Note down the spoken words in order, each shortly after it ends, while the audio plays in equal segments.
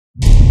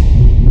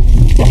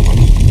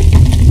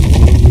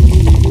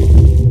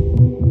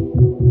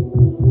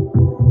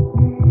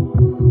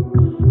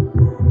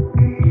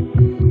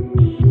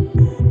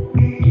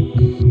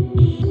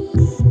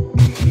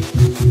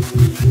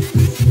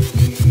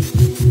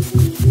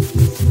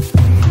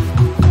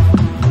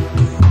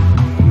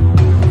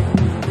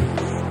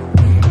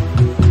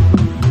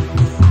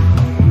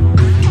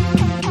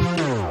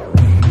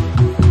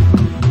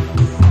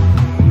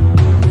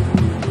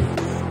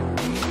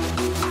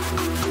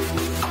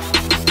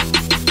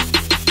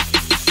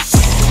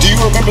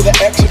you remember the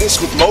Exodus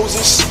with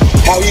Moses?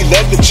 How he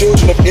led the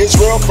children of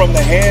Israel from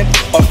the hand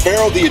of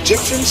Pharaoh the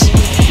Egyptians?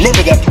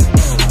 Remember that.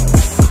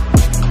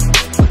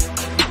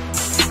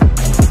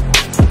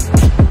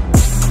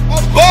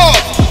 Above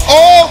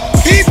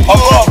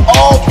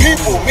all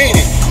people,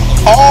 meaning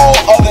all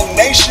other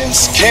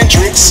nations,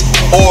 kindreds,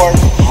 or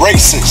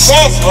races.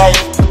 That's right.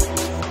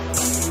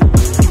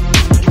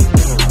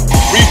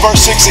 Read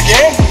verse 6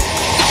 again.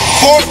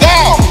 For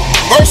thou,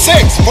 verse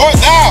 6, for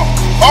thou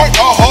art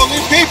a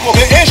holy people.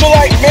 The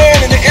Israelite man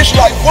and the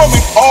Israelite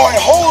woman are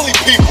a holy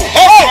people.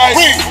 That's right.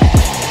 Read.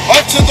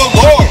 Unto the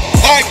Lord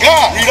thy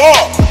God. Read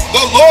on.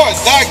 The Lord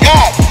thy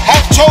God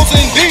hath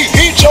chosen thee.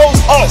 He chose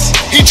us.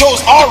 He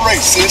chose our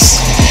races.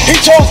 He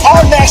chose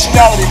our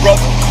nationality,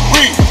 brother.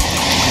 Read.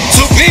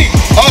 To be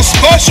a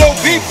special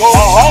people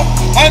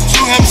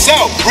unto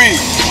himself. Read.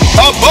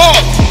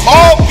 Above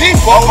all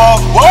people.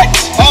 Above what?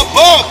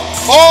 Above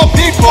all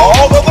people.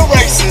 All other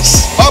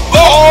races. Above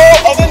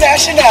all other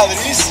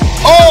nationalities.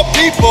 All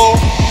people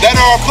that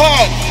are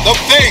upon the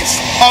face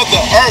of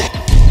the earth.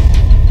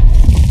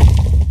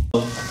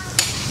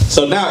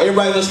 So now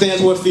everybody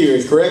understands what fear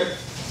is, correct?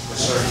 Yes,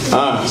 sir.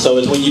 Alright, so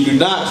it's when you do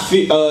not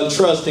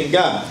trust in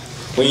God.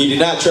 When you do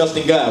not trust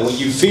in God. When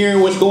you fear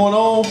what's going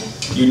on,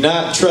 you're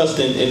not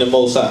trusting in the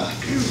Most High.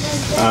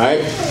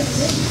 Alright?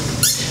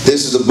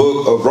 This is the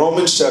book of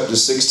Romans chapter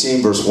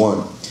 16 verse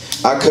 1.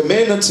 I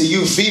commend unto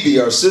you Phoebe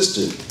our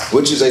sister,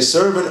 which is a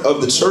servant of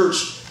the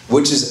church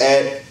which is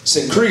at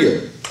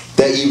Cenchrea,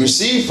 that ye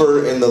receive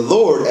her in the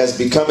Lord as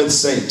becometh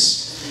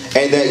saints,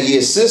 and that ye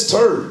assist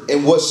her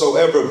in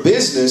whatsoever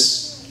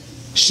business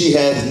she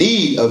hath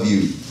need of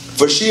you.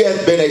 For she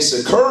hath been a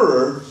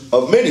succorer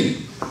of many,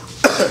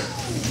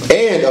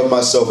 and of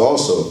myself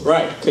also.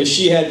 Right, because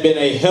she had been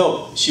a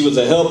help. She was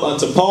a help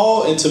unto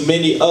Paul and to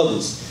many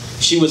others.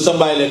 She was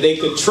somebody that they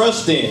could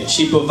trust in.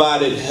 She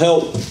provided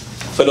help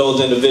for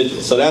those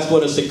individuals. So that's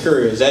what a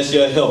succorer is. That's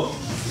your help.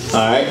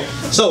 Alright,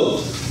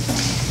 so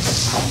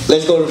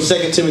let's go to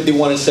 2 Timothy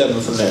 1 and 7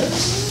 from there.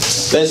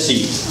 Let's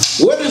see.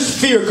 Where does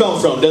fear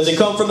come from? Does it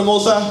come from the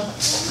Most High?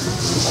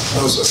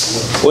 No, sir.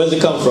 Where does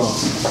it come from?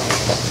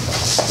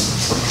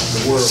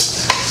 The world.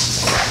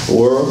 The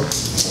world?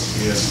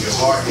 Yeah, your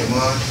heart, your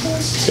mind.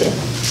 Okay.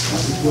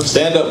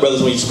 Stand up,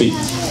 brothers, when you speak.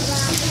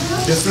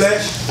 The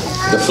flesh.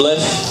 The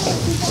flesh.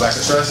 Lack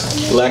of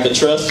trust. Lack of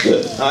trust.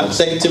 Good. All right,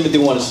 2 Timothy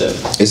 1 and 7.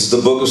 This is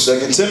the book of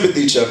 2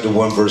 Timothy chapter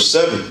 1 verse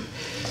 7.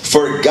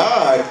 For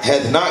God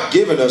hath not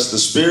given us the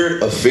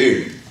spirit of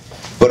fear,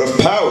 but of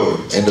power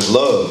and of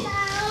love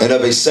and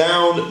of a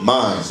sound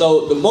mind.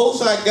 So the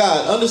Most High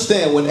God,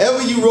 understand,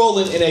 whenever you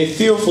rolling in a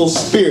fearful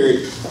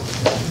spirit,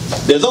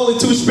 there's only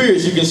two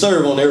spirits you can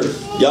serve on the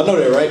earth. Y'all know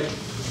that, right?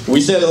 We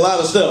said a lot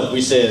of stuff.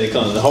 We said it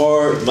comes to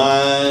heart,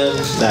 mind,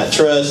 not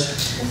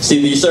trust.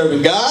 See, are you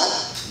serving God?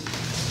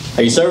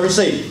 Are you serving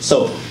Satan?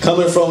 So,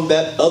 coming from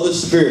that other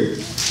spirit.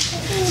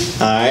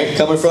 Alright,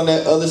 coming from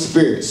that other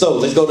spirit. So,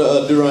 let's go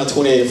to Deuteronomy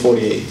 28 and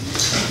 48.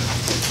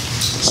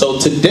 So,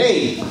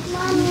 today,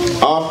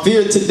 our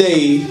fear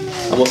today,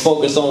 I'm going to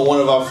focus on one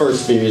of our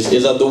first fears,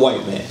 is of the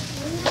white man.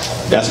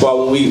 That's why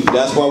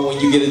when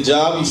you get a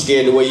job, you're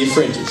scared to wear your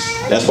fringes.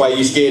 That's why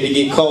you're scared to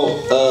get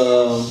caught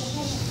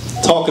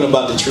talking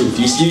about the truth.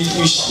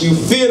 You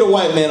fear the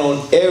white man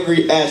on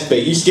every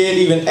aspect. You're scared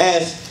to even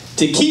ask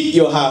to keep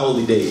your high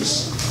holy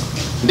days.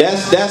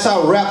 That's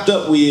how wrapped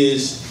up we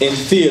is in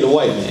fear the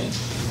white man.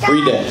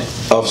 Read that.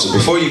 Officer,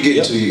 before you get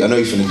into, I know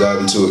you're finna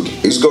dive into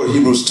it. Let's go to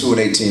Hebrews 2 and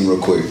 18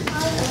 real quick.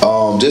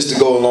 Just to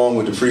go along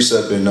with the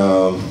precept in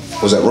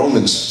was that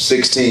Romans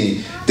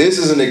 16. This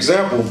is an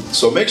example,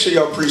 so make sure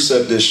y'all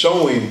precept this,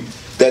 showing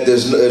that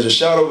there's a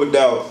shadow of a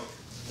doubt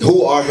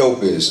who our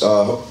help is.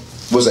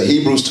 Was that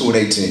Hebrews 2 and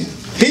 18?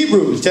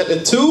 Hebrews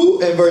chapter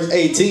 2 and verse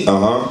 18.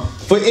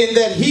 For in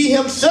that he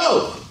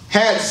himself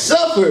had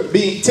suffered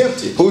being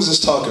tempted. Who's this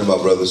talking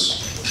about,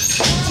 brothers?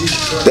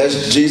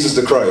 That's Jesus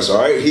the Christ, all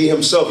right? He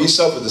himself, he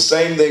suffered the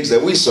same things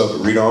that we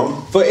suffered. Read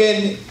on. For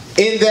in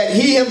that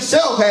he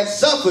himself had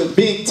suffered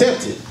being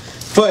tempted,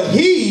 for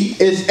he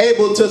is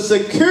able to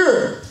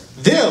secure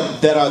them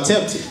that are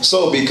tempted.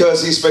 So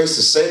because he's faced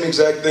the same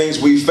exact things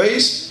we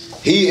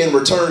face, he in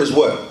return is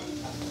what?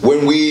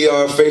 When we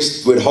are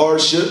faced with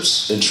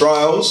hardships and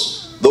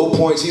trials, low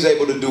points, he's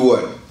able to do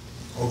what?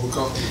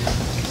 Overcome.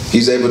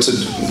 He's able to,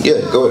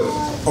 yeah, go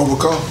ahead.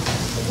 Overcome.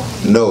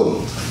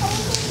 No.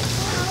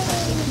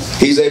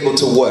 He's able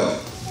to what?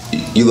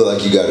 You look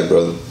like you got it,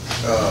 brother.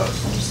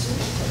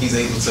 He's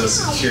able to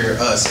secure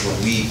us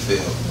when we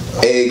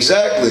fail.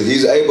 Exactly.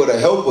 He's able to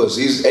help us.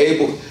 He's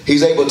able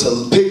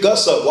to pick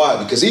us up.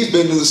 Why? Because he's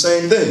been through the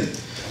same thing.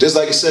 Just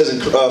like it says in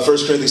 1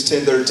 Corinthians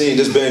 10:13,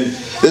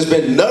 there's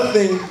been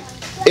nothing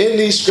in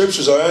these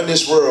scriptures or in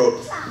this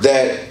world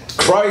that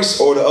Christ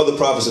or the other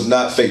prophets have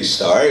not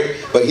faced, all right?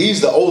 But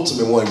he's the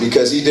ultimate one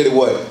because he did it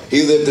what?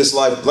 He lived this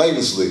life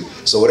blamelessly.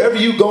 So whatever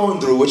you're going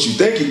through, what you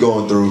think you're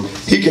going through,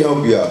 he can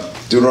help you out.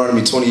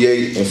 Deuteronomy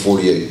 28 and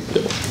 48.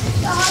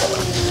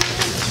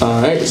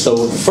 All right, so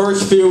the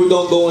first fear we're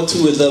going to go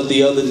into is of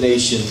the other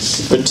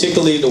nations,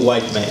 particularly the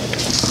white man.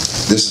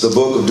 This is the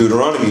book of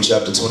Deuteronomy,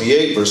 chapter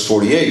 28, verse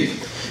 48.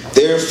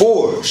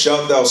 Therefore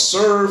shalt thou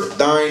serve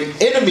thine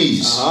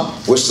enemies,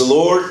 which the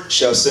Lord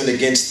shall send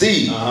against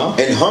thee,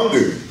 in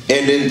hunger,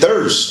 and in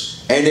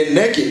thirst, and in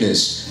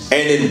nakedness,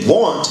 and in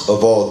want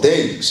of all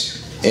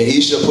things. And he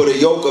shall put a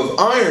yoke of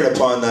iron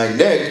upon thy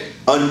neck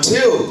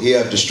until he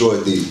have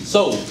destroyed thee.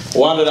 So,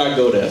 why did I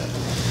go there?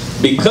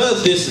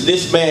 Because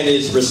this man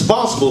is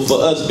responsible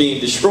for us being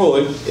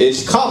destroyed.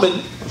 It's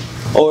common,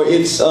 or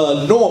it's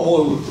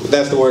normal,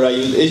 that's the word I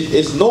use,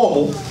 it's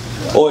normal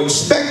or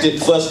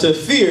expected for us to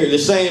fear the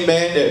same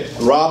man that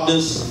robbed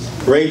us,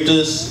 raped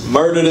us,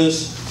 murdered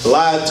us,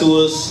 lied to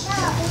us,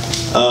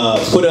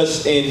 put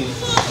us in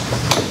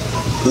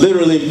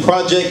literally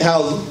project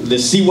housing to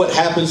see what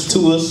happens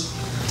to us.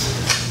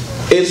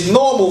 It's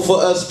normal for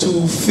us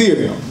to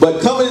fear him.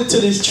 But coming into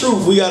this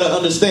truth, we got to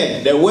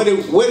understand that where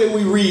did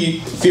we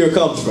read fear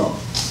comes from?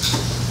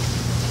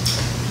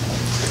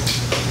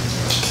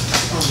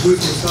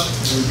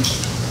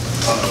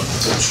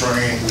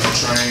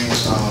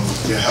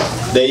 Your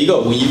help. There you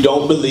go. When you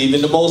don't believe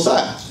in the Most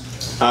High.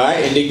 All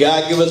right. And did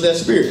God give us that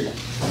spirit?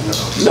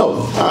 No.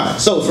 All right.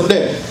 So from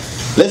there,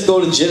 let's go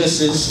to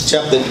Genesis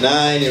chapter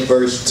 9 and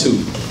verse 2.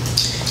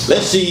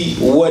 Let's see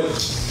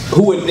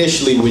who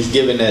initially was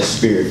given that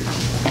spirit,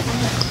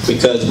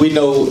 because we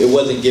know it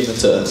wasn't given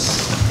to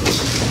us.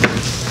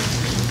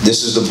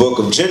 This is the book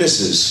of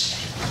Genesis,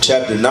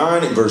 chapter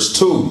 9 and verse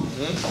 2.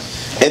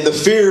 And the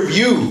fear of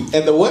you.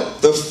 And the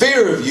what? The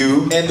fear of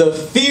you. And the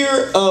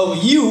fear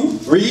of you.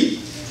 Read.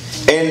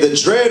 And the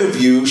dread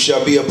of you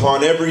shall be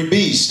upon every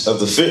beast of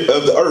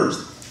the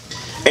earth,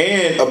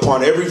 and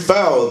upon every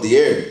fowl of the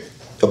air,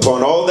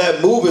 upon all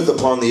that moveth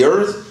upon the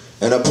earth,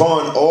 and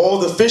upon all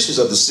the fishes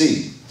of the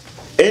sea.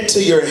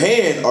 Into your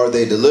hand are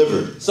they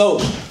delivered.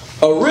 So,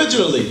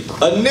 initially,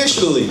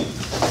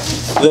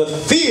 the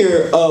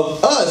fear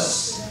of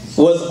us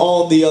was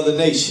on the other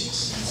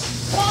nations.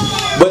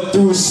 But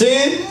through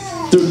sin,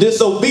 through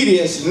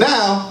disobedience,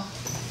 now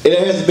it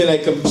has been a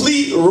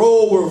complete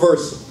role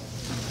reversal.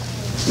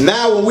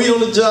 Now when we on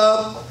the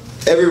job,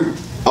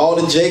 all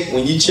the Jake,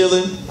 when you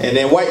chilling, and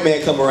then white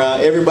man come around,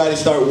 everybody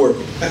start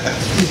working.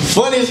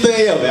 Funniest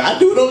thing ever. I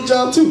do it on the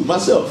job too,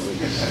 myself.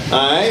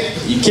 Alright?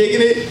 You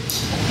kicking it.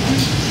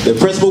 The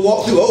principal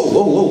walk through,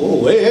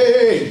 whoa,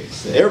 hey.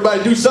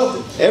 Everybody do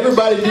something.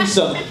 Everybody do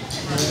something.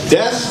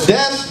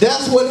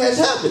 That's what has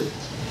happened.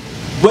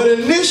 But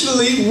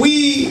initially,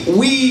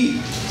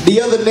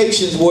 the other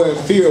nations were in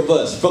fear of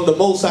us, from the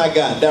Most High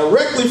God,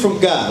 directly from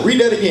God. Read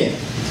that again.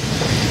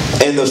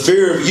 And the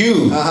fear of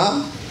you,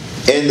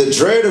 and the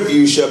dread of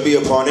you shall be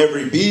upon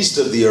every beast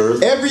of the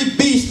earth. Every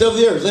beast of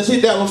the earth. Let's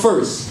hit that one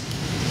first.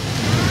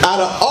 Out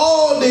of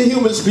all the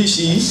human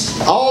species,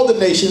 all the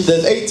nations,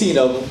 there's 18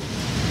 of them,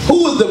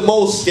 who is the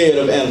most scared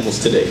of animals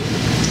today?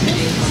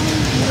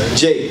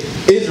 Jake,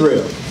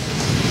 Israel.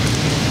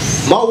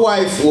 My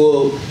wife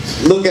will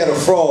look at a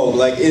frog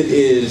like it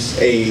is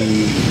a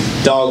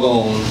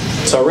doggone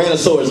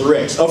Tyrannosaurus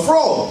Rex. A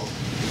frog.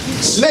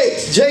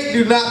 Snakes. Jake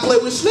do not play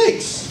with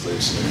snakes.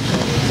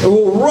 It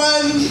will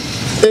run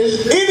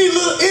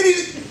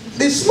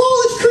the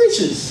smallest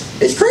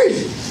creatures. It's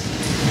crazy.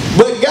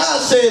 But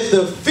God says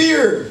the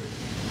fear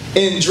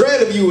and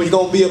dread of you is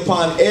going to be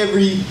upon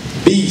every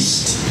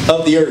beast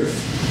of the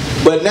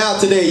earth. But now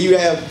today you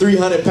have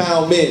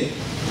 300-pound men.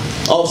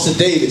 Officer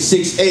David,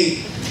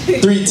 6'8",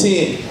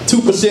 310,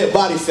 2%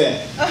 body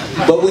fat.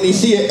 But when he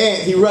see an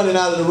ant, he running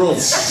out of the room.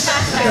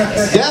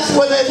 That's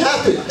what has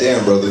happened.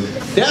 Damn, brother.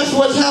 That's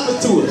what's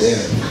happened to us.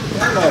 Damn.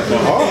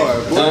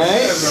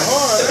 Alright?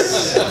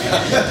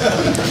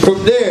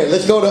 From there,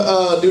 let's go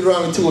to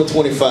Deuteronomy 2 and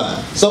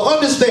 25. So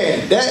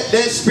understand,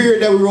 that spirit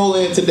that we roll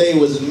in today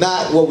was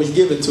not what was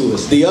given to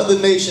us. The other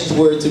nations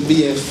were to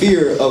be in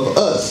fear of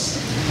us.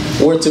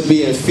 Were to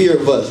be in fear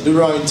of us.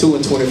 Deuteronomy 2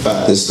 and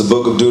 25. This is the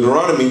book of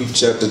Deuteronomy,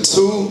 chapter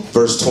 2,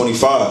 verse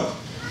 25.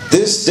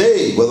 This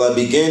day will I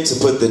begin to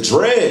put the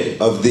dread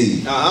of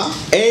thee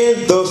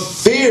and the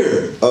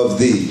fear of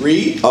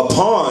thee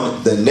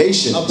upon the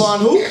nations. Upon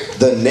who?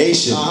 The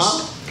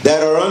nations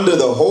that are under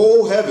the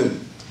whole heaven,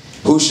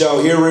 who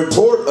shall hear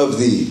report of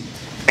thee,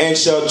 and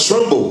shall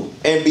tremble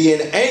and be in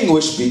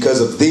anguish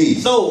because of thee.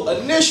 So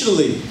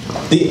initially,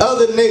 the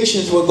other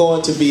nations were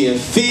going to be in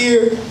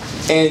fear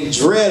and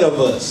dread of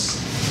us.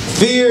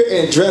 Fear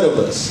and dread of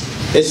us.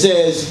 It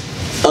says,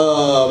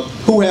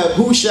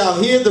 who shall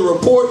hear the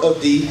report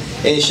of thee,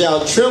 and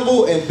shall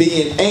tremble and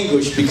be in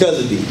anguish because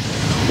of thee.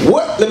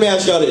 Let me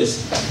ask y'all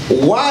this.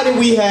 Why do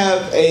we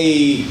have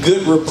a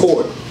good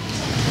report?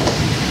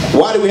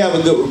 Why do we have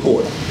a good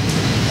report?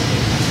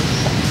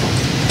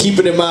 Keep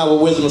it in mind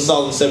with Wisdom of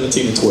Solomon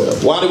 17 and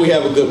 12. Why do we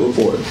have a good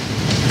report? We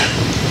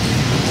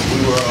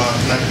were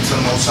connected to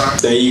the Most High.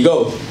 There you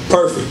go.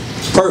 Perfect.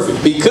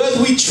 Perfect. Because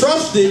we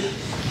trusted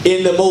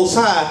in the Most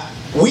High,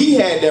 we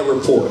had that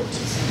report.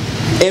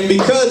 And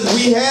because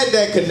we had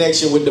that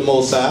connection with the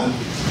Most High,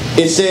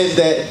 it says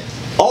that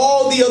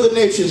all the other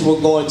nations were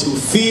going to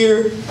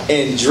fear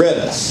and dread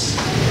us.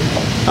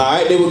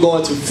 Alright? They were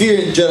going to fear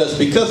and dread us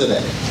because of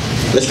that.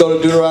 Let's go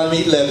to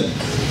Deuteronomy 11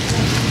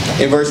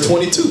 in verse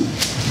 22.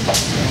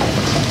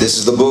 This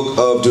is the book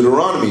of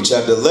Deuteronomy,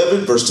 chapter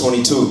 11, verse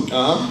 22.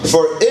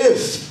 For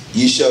if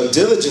ye shall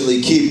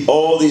diligently keep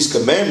all these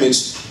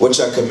commandments which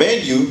I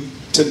command you,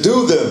 to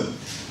do them,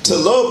 to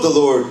love the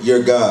Lord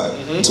your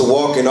God, to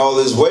walk in all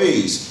his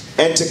ways,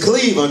 and to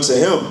cleave unto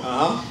him,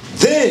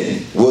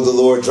 then will the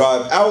Lord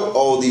drive out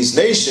all these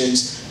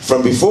nations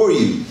from before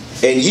you,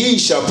 and ye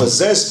shall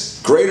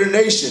possess greater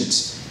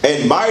nations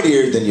and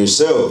mightier than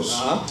yourselves.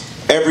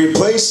 Every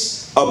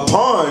place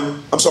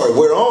whereon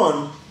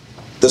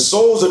the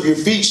soles of your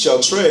feet shall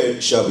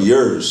tread shall be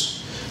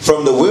yours.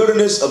 From the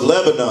wilderness of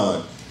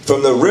Lebanon,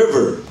 from the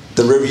river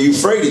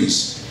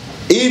Euphrates,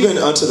 even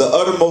unto the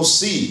uttermost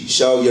sea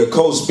shall your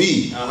coast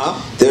be.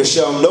 There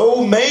shall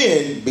no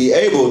man be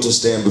able to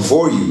stand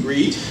before you.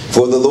 Read.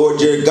 For the Lord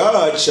your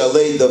God shall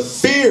lay the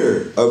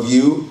fear of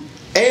you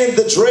and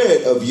the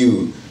dread of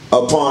you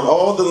upon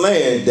all the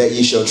land that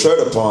ye shall tread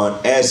upon,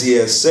 as he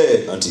hath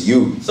said unto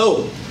you.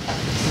 So,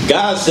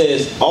 God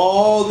says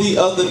all the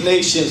other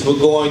nations were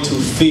going to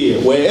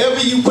fear. Wherever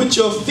you put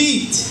your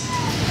feet,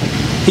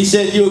 he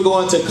said you're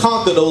going to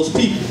conquer those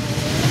people.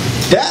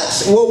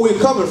 That's where we're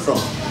coming from.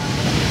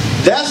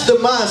 That's the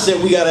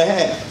mindset we got to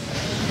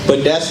have.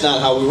 But that's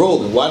not how we're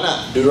rolling. Why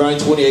not? Deuteronomy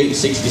 28 and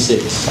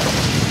 66.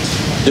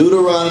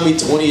 Deuteronomy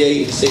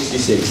 28 and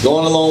 66.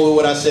 Going along with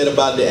what I said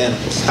about the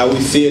animals. How we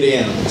fear the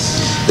animals.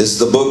 This is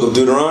the book of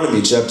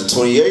Deuteronomy, chapter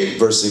 28,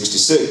 verse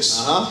 66.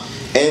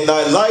 And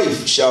thy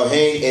life shall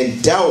hang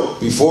in doubt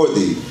before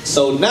thee.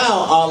 So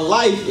now our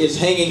life is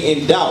hanging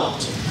in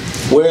doubt.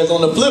 Whereas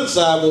on the flip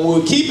side, when we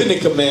were keeping the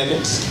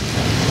commandments,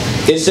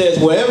 it says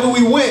wherever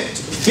we went,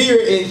 fear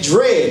and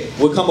dread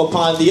would come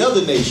upon the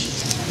other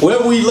nations.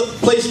 Wherever we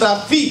placed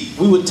our feet,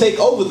 we would take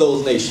over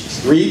those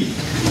nations. Read.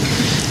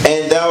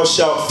 And thou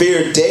shalt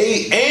fear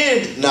day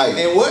and night.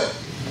 And what?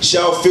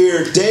 Shall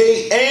fear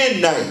day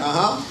and night.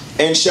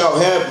 And shall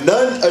have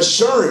none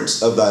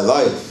assurance of thy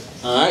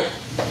life. Alright.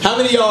 How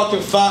many of y'all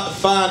can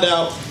find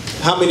out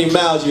how many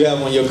miles you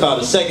have on your car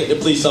the second the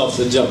police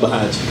officer jump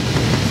behind you?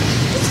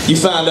 You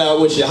find out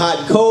what's your hot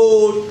and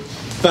cold.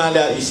 Find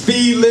out your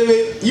speed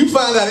limit. You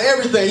find out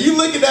everything. You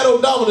look at that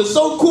odometer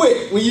so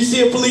quick when you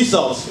see a police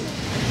officer.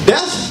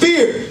 That's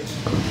fear.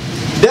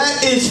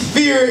 That is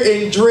fear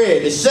and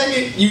dread. The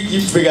second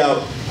you figure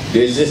out,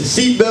 there's this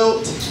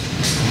seatbelt,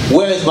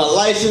 where's my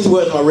license,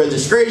 where's my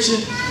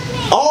registration,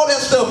 all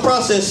that stuff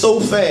processed so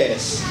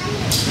fast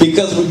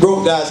because we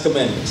broke God's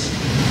commandments.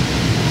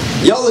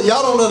 Y'all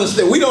don't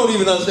understand. We don't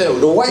even understand.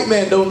 The white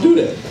man don't do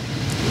that.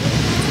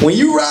 When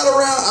you ride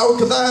around,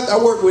 because I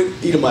work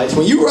with Edomites,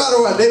 when you ride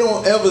around, they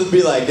don't ever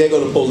be like, there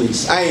go the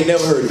police. I ain't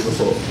never heard it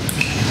before.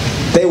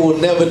 They will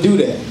never do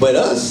that. But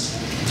us,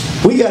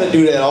 we got to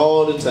do that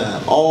all the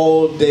time,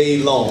 all day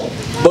long.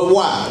 But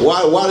why?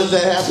 Why does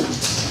that happen?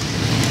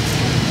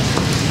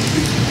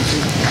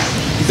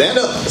 Stand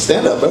up.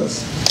 Stand up,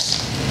 brothers.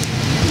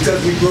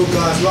 Because we broke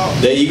God's law.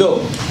 There you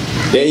go.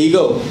 There you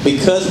go.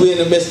 Because we're in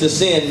the midst of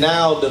sin,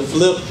 now the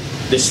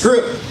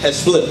script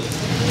has flipped.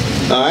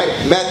 All right,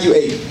 Matthew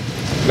 8.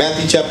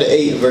 Matthew chapter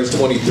 8 and verse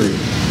 23.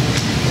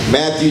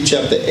 Matthew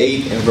chapter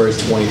 8 and verse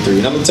 23.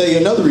 And I'm going to tell you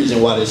another reason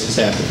why this is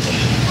happening.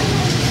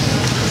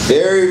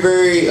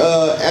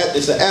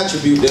 It's an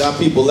attribute that our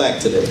people lack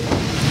today.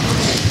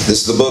 This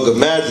is the book of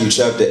Matthew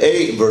chapter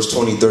 8 and verse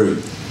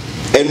 23.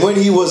 And when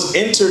he was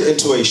entered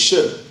into a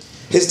ship,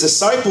 his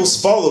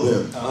disciples followed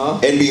him.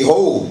 And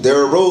behold,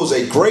 there arose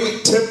a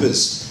great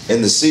tempest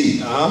in the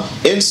sea,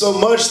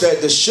 insomuch that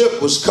the ship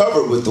was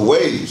covered with the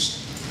waves.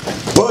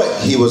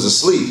 But he was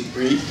asleep.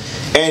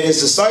 And his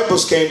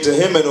disciples came to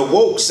him and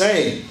awoke,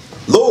 saying,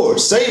 Lord,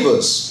 save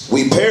us,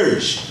 we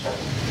perish.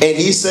 And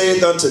he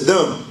saith unto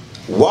them,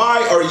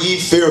 Why are ye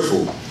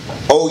fearful,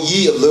 O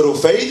ye of little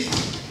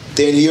faith?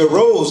 Then he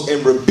arose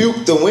and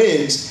rebuked the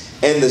winds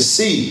and the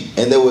sea,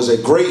 and there was a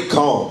great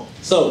calm.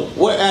 So,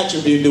 what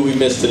attribute do we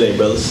miss today,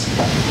 brothers?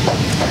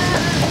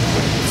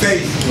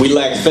 Faith. We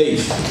lack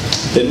faith.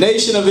 The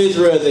nation of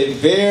Israel is a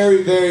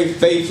very, very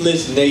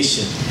faithless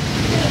nation.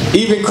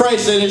 Even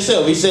Christ said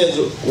himself, he says,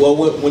 well,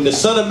 when the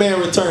Son of Man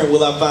returns,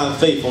 will I find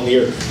faith on the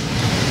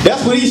earth?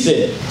 That's what he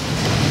said.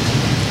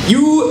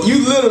 You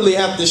literally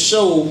have to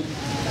show,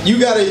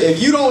 if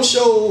you don't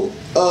show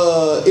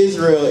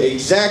Israel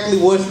exactly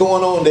what's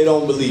going on, they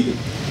don't believe it.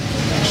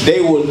 They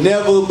will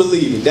never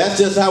believe it. That's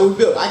just how we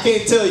built. I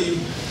can't tell you,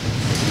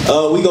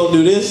 we gonna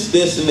do this,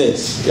 this, and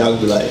this. Y'all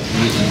be like,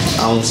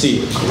 I don't see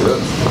it.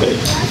 Okay.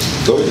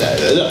 Go ahead.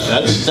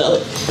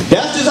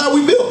 That's just how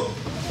we built.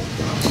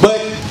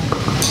 But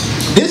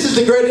this is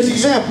the greatest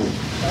example.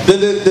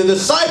 The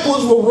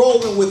disciples were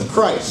rolling with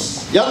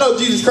Christ. Y'all know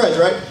Jesus Christ,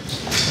 right?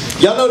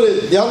 Y'all know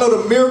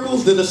the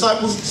miracles the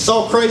disciples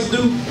saw Christ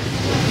do?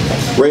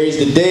 Raise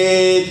the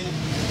dead,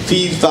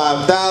 feed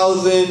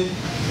 5,000,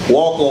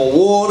 walk on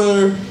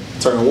water,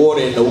 turn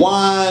water into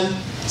wine,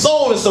 so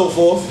on and so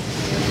forth.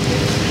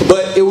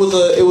 But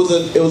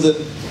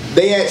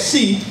they at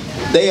sea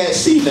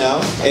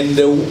now, and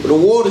the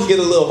waters get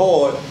a little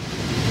hard,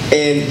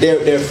 and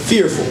they're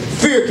fearful.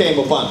 Fear came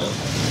upon them.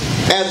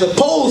 As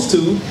opposed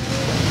to,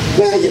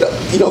 man,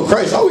 you know,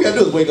 Christ, all we gotta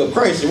do is wake up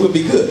Christ and we'll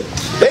be good.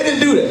 They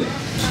didn't do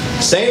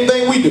that. Same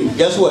thing we do.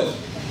 Guess what?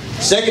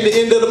 Second the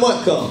end of the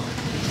month comes.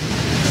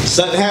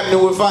 Something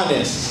happening with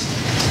finances.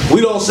 We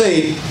don't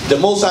say, the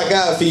Most High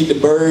God feed the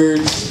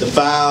birds, the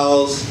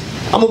fowls.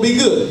 I'm going to be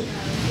good.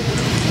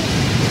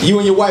 You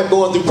and your wife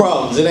going through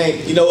problems. It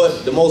ain't, you know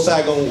what? The Most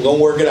High gonna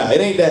work it out. It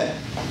ain't that.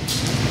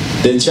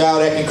 The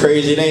child acting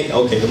crazy. It ain't,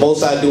 okay, the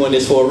Most High doing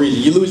this for a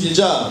reason. You lose your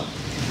job.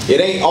 It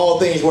ain't all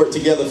things work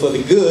together for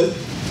the good.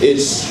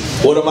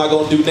 It's, what am I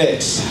going to do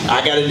next?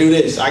 I got to do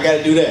this. I got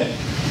to do that.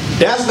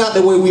 That's not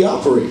the way we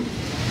operate.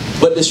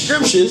 But the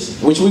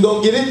scriptures, which we're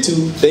going to get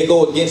into, they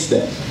go against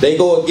that. They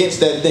go against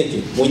that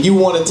thinking. When you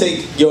want to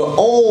take your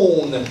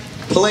own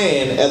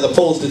plan as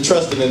opposed to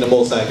trusting in the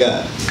Most High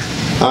God.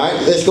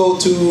 Alright, let's go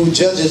to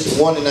Judges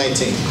 1 and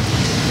 19.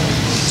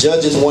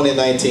 Judges 1 and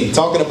 19.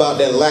 Talking about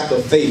that lack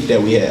of faith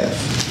that we have.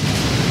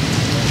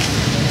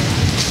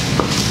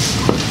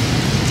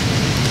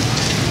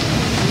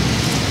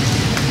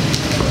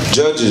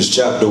 Judges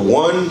chapter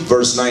 1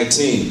 verse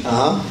 19.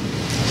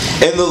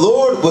 And the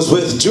Lord was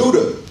with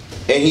Judah,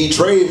 and he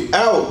drave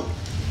out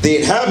the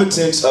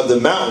inhabitants of the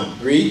mountain,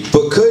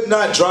 but could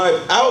not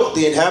drive out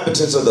the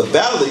inhabitants of the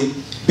valley,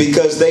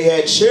 because they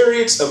had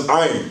chariots of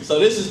iron. So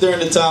this is during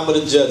the time of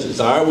the judges.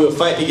 Alright, we were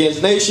fighting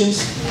against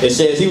nations. It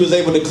says he was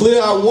able to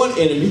clear out one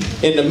enemy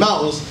in the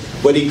mountains,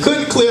 but he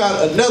couldn't clear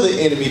out another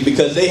enemy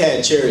because they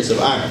had chariots of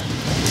iron.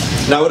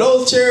 Now, with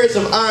those chariots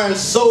of iron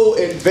so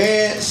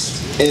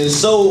advanced and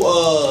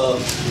so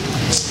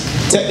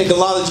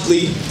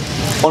technologically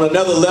on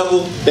another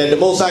level, that the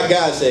Most High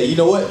God said, you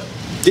know what?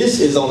 This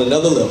is on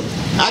another level.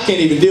 I can't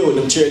even deal with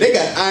them chariots. They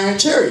got iron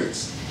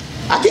chariots.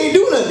 I can't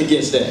do nothing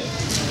against that.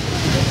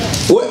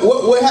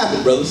 What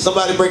happened, brother?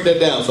 Somebody break that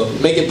down for me.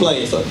 Make it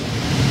plain for me.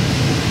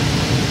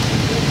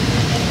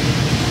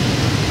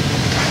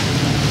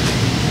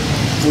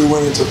 We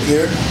went into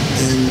fear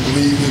and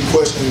we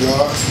questioned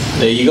God.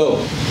 There you go.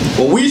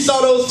 When we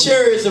saw those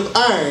chariots of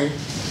iron,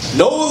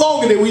 no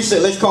longer did we say,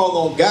 let's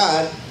call on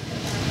God.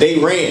 They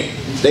ran.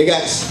 They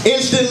got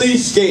instantly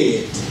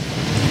scared.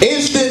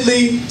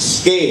 Instantly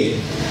scared.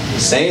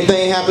 Same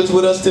thing happens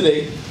with us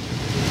today.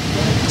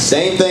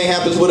 Same thing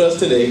happens with us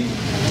today.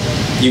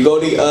 You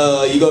go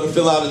to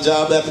fill out a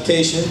job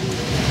application,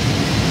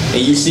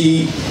 and you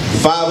see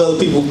 5 other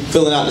people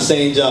filling out the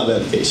same job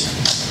application.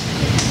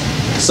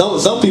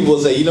 Some people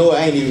say, you know what,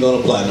 I ain't even gonna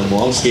apply no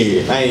more. I'm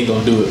scared. I ain't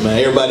gonna do it, man.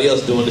 Everybody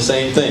else doing the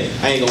same thing.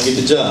 I ain't gonna get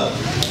the job.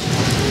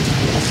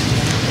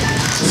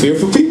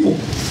 Fearful people.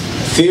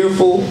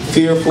 Fearful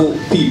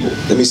people.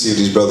 Let me see if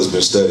these brothers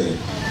been studying.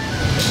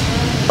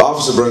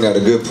 Officer bring out a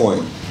good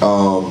point.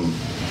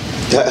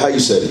 How you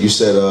said it? You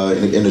said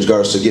in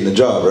regards to getting a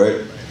job,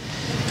 right?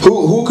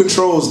 Who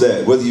controls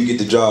that, whether you get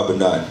the job or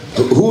not?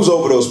 Who's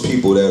over those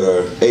people that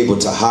are able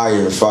to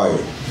hire and fire?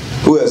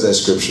 Who has that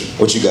scripture?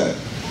 What you got?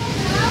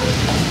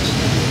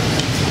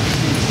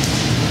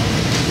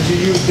 Did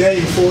you use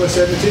Daniel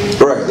 4:17?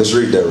 Right, let's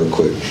read that real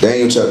quick.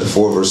 Daniel chapter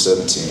 4 verse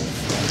 17.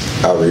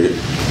 I'll read it.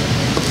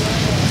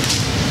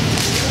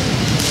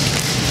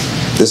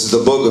 This is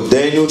the book of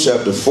Daniel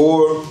chapter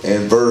 4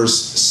 and verse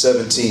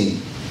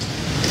 17.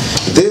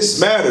 This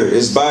matter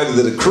is by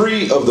the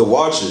decree of the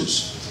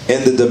watchers,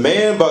 and the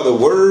demand by the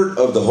word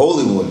of the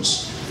holy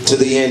ones, to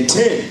the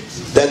intent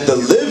that the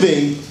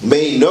living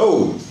may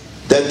know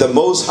that the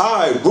Most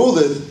High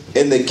ruleth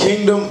in the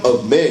kingdom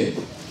of men,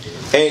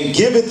 and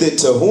giveth it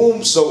to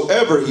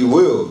whomsoever he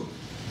will,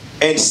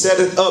 and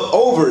setteth up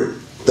over it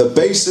the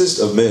basest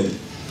of men.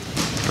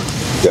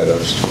 Got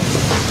us.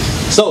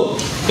 So,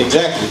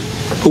 exactly.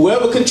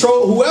 Whoever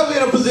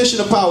in a position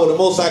of power, the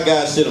Most High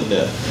God sit them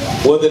there.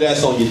 Whether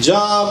that's on your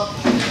job,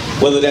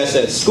 whether that's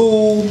at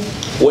school,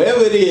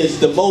 wherever it is,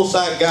 the Most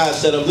High God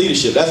set up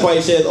leadership. That's why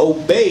he says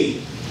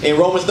obey in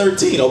Romans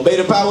 13. Obey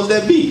the powers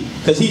that be,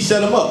 because he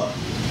set them up,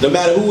 no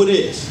matter who it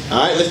is.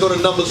 All right, let's go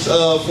to Numbers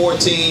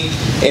 14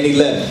 and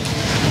 11.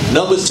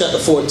 Numbers chapter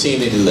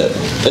 14 and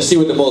 11. Let's see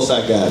what the Most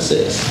High God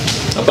says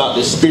about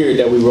this spirit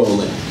that we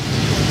roll in.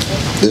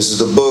 This is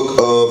the book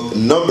of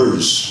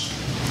Numbers,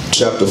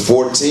 chapter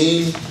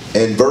 14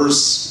 and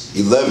verse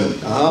 11.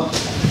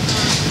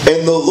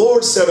 And the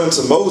Lord said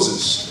unto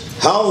Moses,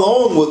 how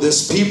long will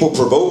this people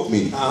provoke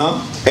me?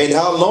 And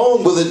how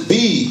long will it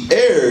be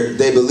ere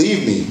they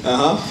believe me?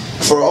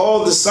 For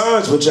all the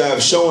signs which I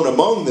have shown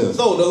among them.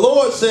 So the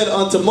Lord said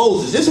unto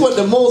Moses, this is what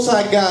the Most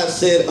High God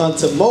said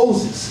unto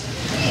Moses.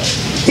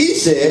 He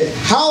said,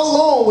 how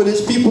long will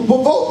this people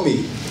provoke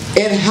me?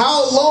 And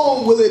how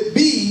long will it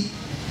be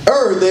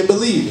ere they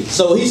believe me?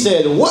 So he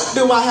said, what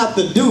do I have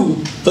to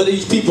do for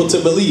these people to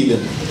believe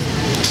in me?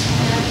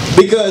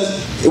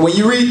 Because when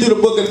you read through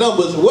the book of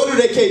Numbers, what do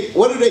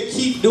they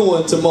keep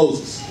doing to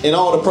Moses and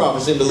all the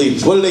prophets and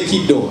believers? What do they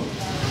keep doing?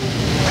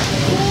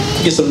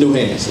 Get some new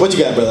hands. What you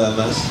got, Brother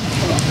Almas?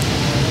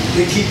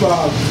 They keep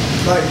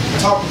like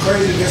talking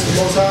crazy against the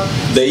Most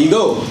High. There you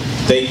go.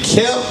 They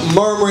kept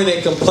murmuring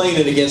and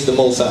complaining against the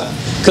Most High.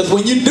 Because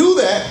when you do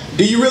that,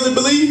 do you really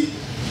believe?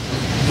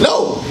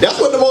 No. That's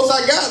what the Most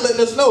High God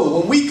letting us know.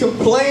 When we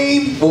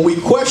complain, when we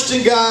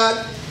question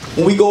God,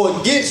 when we go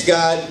against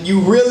God,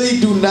 you really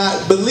do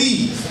not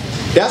believe.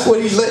 That's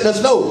what he's letting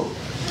us know.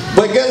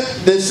 But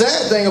guess the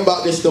sad thing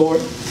about this story,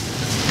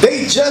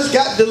 they just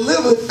got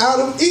delivered out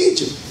of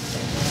Egypt.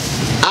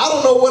 I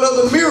don't know what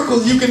other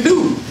miracles you can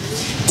do.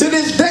 To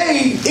this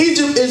day,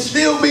 Egypt is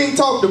still being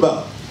talked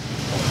about.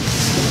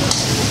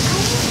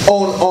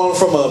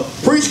 From a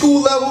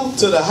preschool level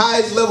to the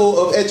highest level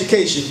of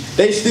education,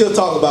 they still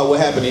talk about what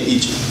happened in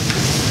Egypt.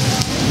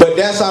 But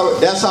that's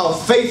how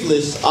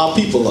faithless our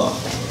people are.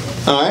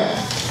 All right?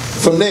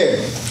 From there,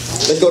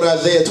 let's go to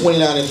Isaiah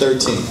 29 and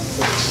 13.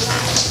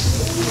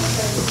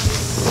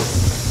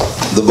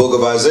 The book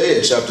of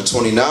Isaiah, chapter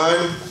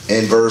 29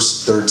 and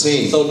verse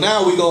 13. So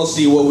now we're going to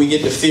see where we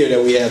get the fear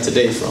that we have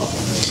today from.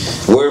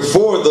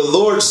 Wherefore the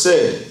Lord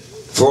said,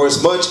 for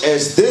as much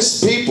as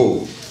this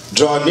people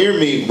draw near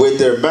me with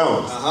their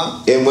mouth,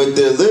 and with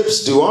their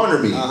lips do honor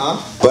me,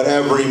 but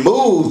have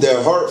removed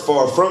their heart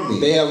far from me.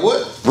 They have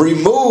what?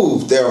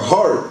 Removed their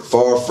heart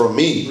far from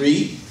me.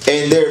 Read.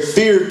 And their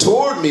fear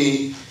toward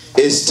me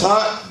is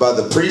taught by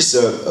the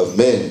precept of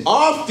men.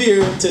 Our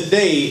fear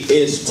today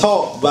is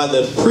taught by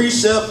the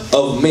precept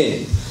of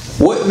men.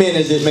 What men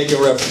is it making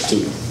reference to?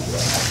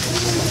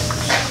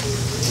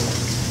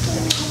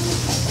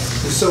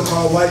 The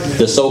so-called white man.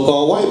 The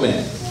so-called white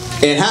man.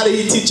 And how did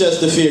he teach us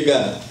to fear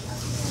God?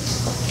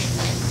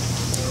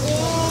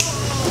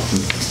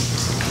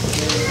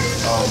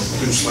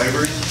 Through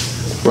slavery.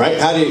 Right?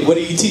 What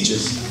did he teach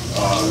us?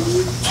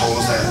 Told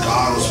us that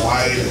God was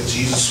white, that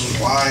Jesus was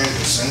white,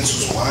 the saints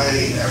was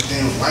white,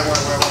 everything was white.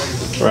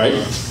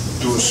 Right.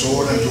 Through a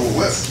sword and through a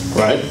whip.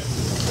 Right.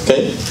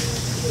 Okay.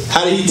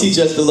 How did he teach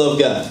us to love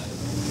God?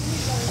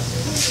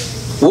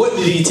 What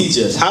did he teach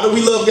us? How do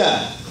we love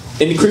God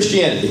in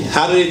Christianity?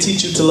 How did it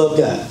teach you to love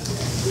God?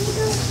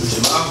 With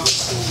your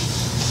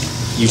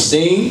mouth. You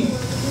sing.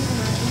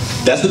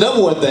 That's the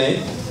number one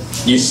thing.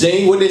 You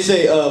sing. What they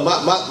say?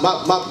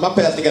 My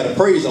pastor got a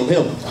praise on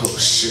him. Oh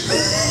shit.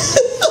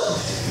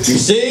 You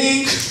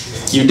sing,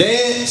 you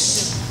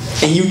dance,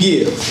 and you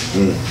give.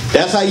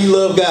 That's how you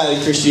love God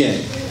in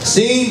Christianity.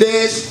 Sing,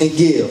 dance, and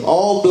give.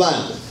 All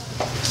blindly.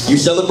 You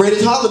celebrate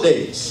his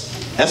holidays.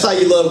 That's how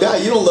you love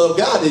God. You don't love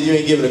God if you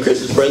ain't giving a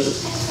Christmas present.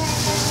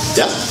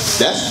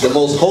 That's the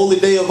most holy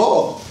day of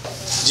all.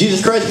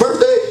 Jesus Christ's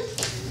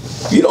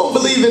birthday. You don't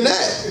believe in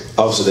that.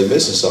 Also, they're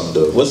missing something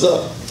though. What's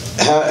up?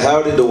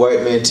 How did the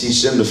white man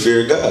teach them to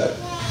fear God?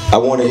 I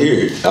want to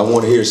hear it. I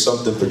want to hear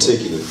something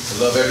particular.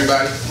 Love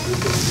everybody?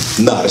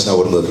 Nah, that's not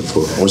what I'm looking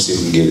for. I want to see if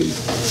we can get it.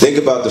 Think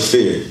about the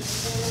fear.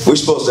 We're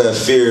supposed to have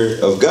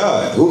fear of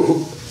God.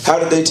 How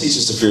did they teach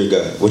us to fear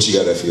God? What you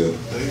got that fear?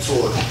 They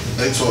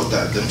taught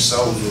that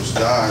themselves was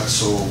God,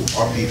 so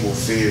our people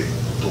feared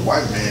the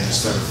white man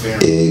instead of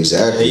fearing.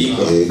 Exactly. There you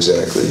go.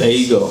 Exactly. There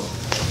you go.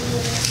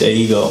 There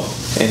you go.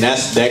 And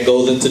that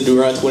goes into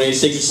Deuteronomy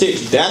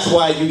 28:66. That's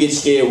why you get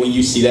scared when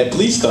you see that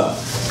police car.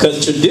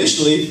 Because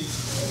traditionally,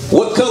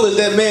 what color is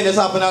that man that's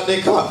hopping out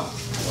that car?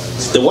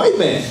 It's the white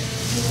man.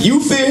 You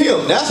fear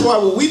him. That's why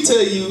when we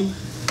tell you,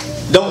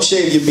 don't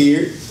shave your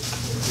beard,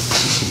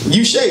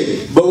 you shave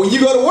it. But when you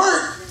go to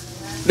work,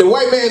 the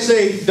white man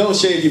say, don't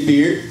shave your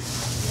beard.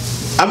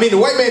 I mean, the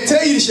white man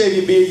tell you to shave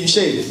your beard, you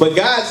shave it. But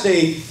God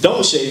say,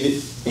 don't shave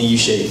it, and you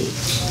shave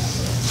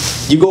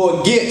it. You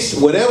go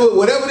against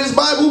whatever this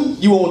Bible,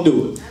 you won't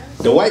do it.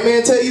 The white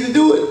man tell you to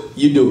do it,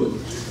 you do it.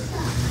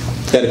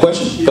 Got a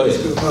question? Go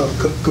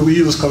ahead. Could we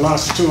use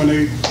Colossians 2 and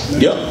 8?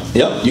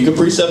 Yep. You can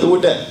precept it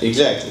with that.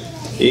 Exactly.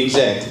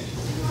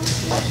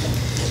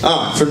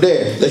 All right, from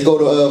there, let's go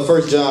to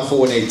 1 John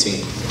 4 and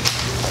 18.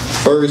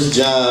 1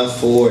 John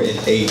 4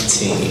 and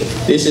 18.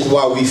 This is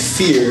why we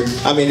fear.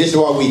 This is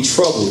why we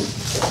trouble.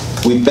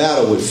 We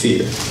battle with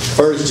fear.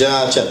 1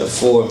 John chapter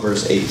 4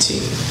 verse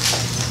 18.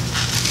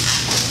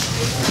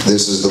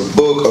 This is the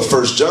book of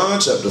 1 John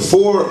chapter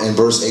 4 and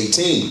verse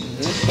 18.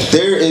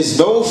 There is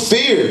no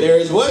fear. There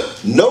is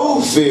what?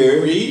 No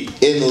fear Read.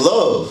 in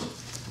love,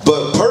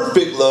 but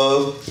perfect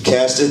love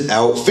casteth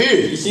out fear.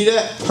 You see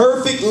that?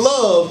 Perfect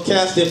love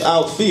casteth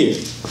out fear.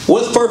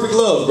 What's perfect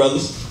love,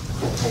 brothers?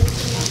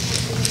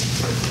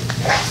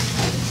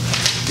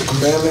 The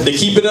commandment. The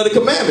keeping of the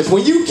commandments.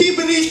 When you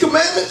keeping these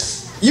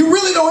commandments, you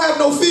really don't have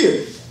no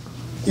fear.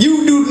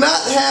 You do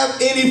not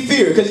have any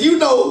fear. Because you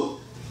know,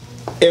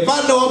 if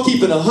I know I'm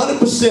keeping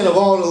 100% of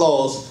all the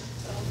laws,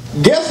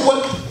 guess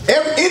what?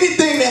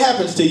 Anything that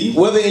happens to you,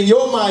 whether in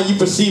your mind you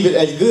perceive it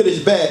as good, as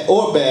bad,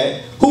 or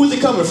bad, who is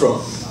it coming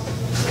from?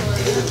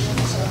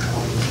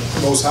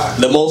 Most High.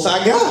 The Most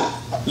High God.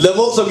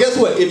 So guess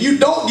what? If you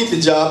don't get the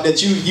job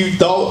that you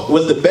thought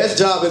was the best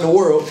job in the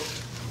world,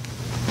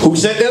 who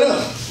set that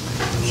up?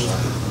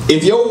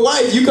 If your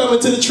wife, you come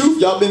into the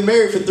truth, y'all been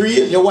married for 3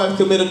 years, your wife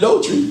commit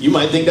adultery, you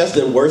might think that's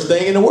the worst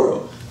thing in the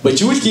world. But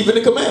you was keeping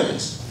the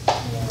commandments.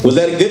 Was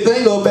that a good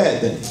thing or a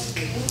bad thing?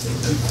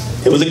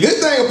 It was a good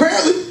thing,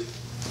 apparently.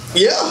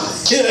 Yeah.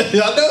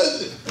 I know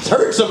it's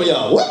hurt some of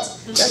y'all. What?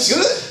 That's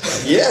good?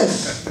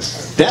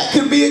 Yes. That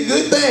could be a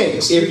good thing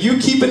if you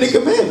keeping the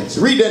commandments.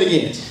 Read that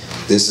again.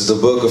 This is the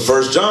book of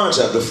 1 John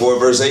chapter 4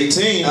 verse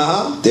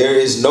 18. There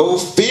is no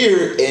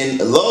fear in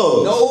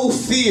love. No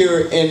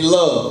fear in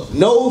love.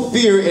 No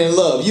fear in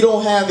love. You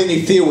don't have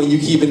any fear when you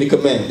keeping the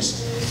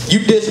commandments. You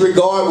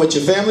disregard what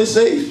your family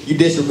say. You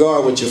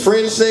disregard what your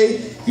friends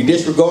say. You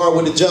disregard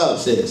what the job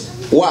says.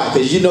 Why?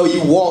 Because you know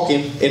you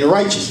walking in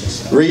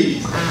righteousness.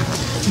 Read.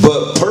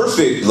 But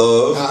perfect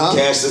love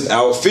casteth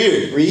out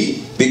fear.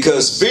 Read.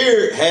 Because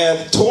fear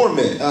hath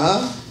torment.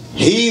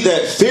 He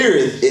that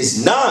feareth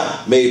is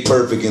not made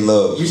perfect in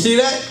love. You see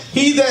that?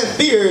 He that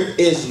feareth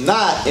is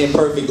not in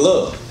perfect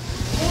love.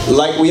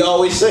 Like we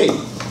always say.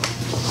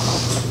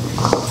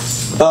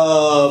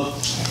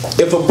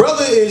 If a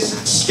brother is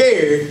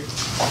scared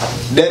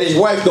that his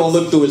wife gonna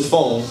look through his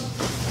phone,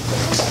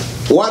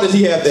 why does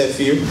he have that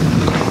fear?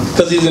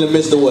 Because he's in the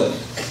midst of what?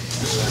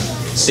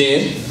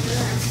 Sin.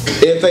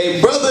 If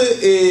a brother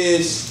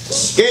is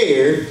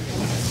scared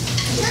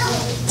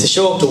to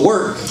show up to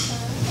work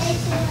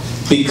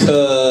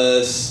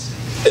because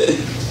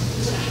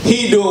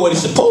he ain't doing what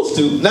he's supposed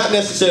to, not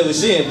necessarily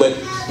sin, but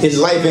his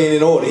life ain't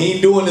in order. He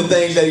ain't doing the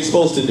things that he's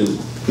supposed to do.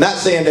 Not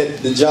saying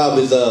that the job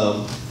is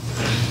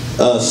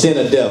sin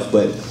or death,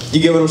 but you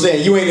get what I'm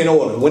saying? You ain't in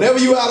order. Whenever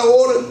you out of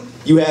order,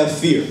 you have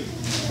fear.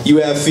 You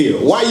have fear.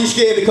 Why are you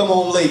scared to come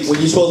home late when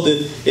you're supposed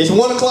to? It's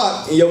 1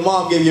 o'clock and your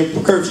mom gave you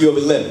a curfew of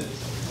 11.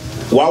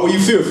 Why were you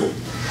fearful?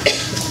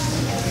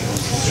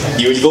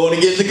 You was going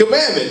against the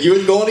commandment. You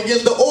was going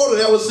against the order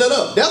that was set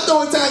up. That's the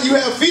only time you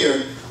have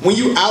fear, when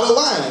you out of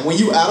line, when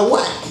you out of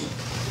whack.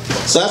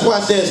 So that's why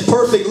it says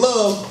perfect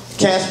love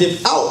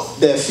casteth out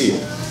that fear.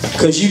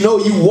 Because you know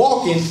you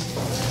walking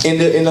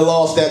in the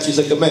law, statutes,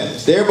 and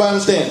commandments. Does everybody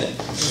understand that?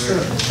 Sure.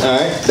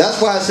 Alright?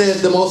 That's why it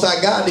says the Most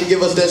High God didn't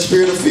give us that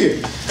spirit of fear.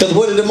 Because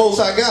what did the Most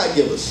High God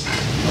give us?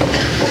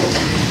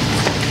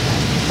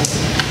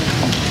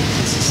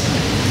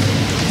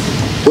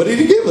 What did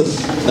he give us?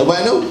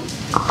 Nobody know?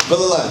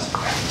 Brother Elijah.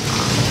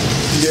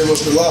 He gave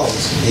us the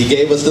laws. He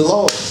gave us the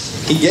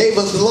laws. He gave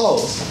us the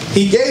laws.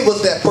 He gave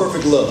us that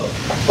perfect love.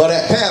 Or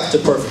that path to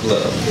perfect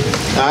love.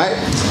 Alright?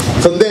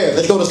 From there,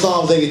 let's go to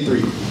Psalms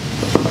 83.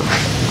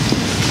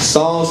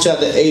 Psalms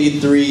chapter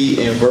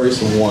 83 and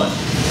verse 1.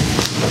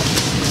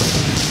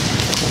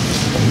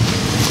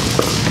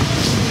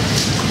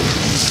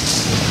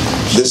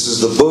 This is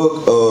the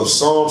book of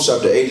Psalms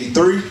chapter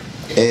 83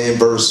 and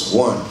verse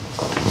 1.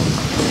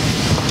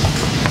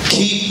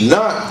 Keep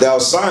not thou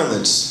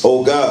silence,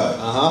 O God.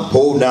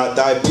 Hold not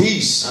thy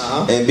peace,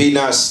 and be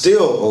not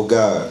still, O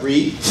God.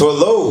 Read. For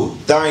lo,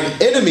 thine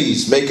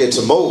enemies make it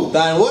to mold.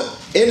 Thine what?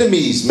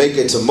 Enemies make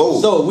it to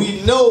mold. So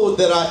we know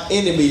that our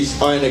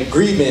enemies are in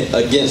agreement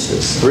against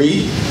us.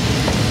 Read.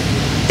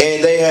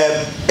 And they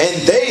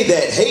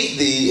that hate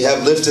thee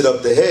have lifted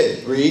up the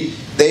head. Read.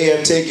 They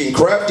have taken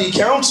crafty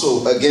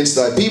counsel against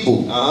thy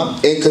people,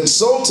 and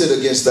consulted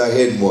against thy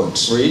hidden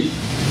ones. Read.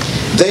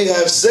 They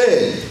have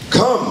said,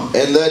 come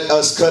and let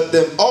us cut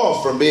them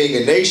off from being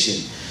a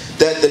nation,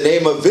 that the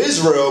name of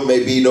Israel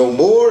may be no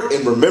more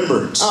in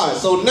remembrance. Alright,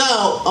 so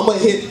now I'm going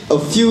to hit a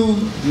few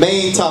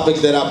main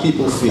topics that our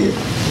people fear.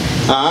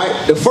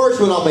 Alright, the first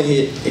one I'm going to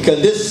hit,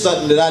 because this is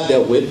something that I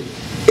dealt with,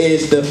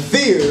 is the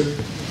fear.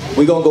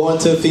 We're going to go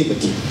into FEMA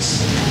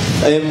kings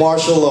and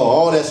martial law,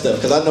 all that stuff,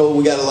 because I know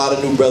we got a lot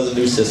of new brothers and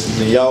new sisters,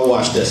 and y'all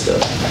watch that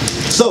stuff.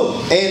 So,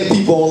 and the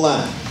people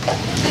online.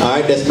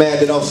 Alright, that's mad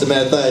that Officer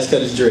Mattathias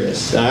cut his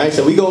dress. Alright,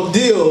 so we're going to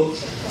deal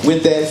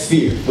with that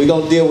fear. We're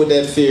going to deal with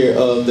that fear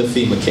of the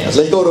FEMA camps.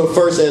 Let's go to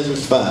 1 Ezra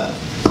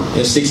 5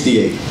 and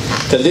 68.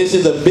 Because this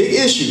is a big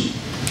issue.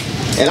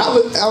 And I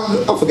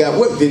forgot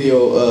what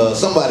video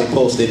somebody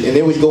posted, and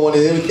it was going,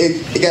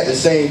 it got the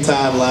same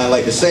timeline,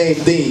 like the same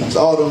themes,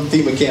 all them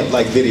FEMA camp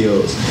like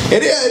videos.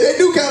 And they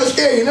do kind of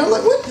scary. And I'm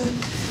like, what?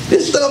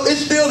 This stuff,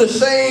 it's still the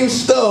same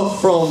stuff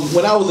from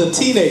when I was a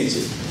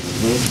teenager.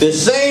 The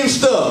same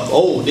stuff.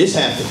 Oh, this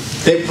happened.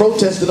 They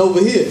protested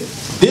over here.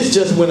 This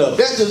just went up.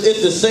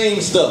 It's the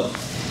same stuff.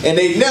 And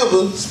they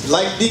never,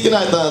 like Deacon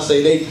Ithon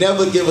say, they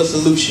never give a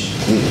solution.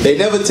 They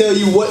never tell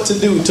you what to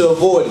do to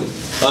avoid it,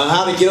 or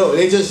how to get over it.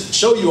 They just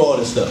show you all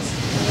this stuff.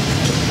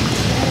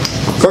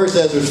 1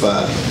 Ezra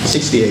 5,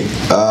 68.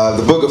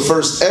 The book of 1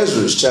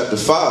 Ezra chapter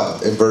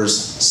 5 and verse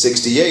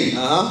 68.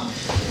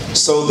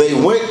 So they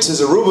went to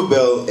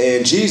Zerubbabel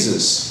and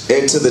Jesus,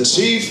 and to the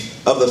chief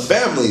of the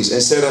families,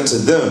 and said unto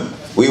them,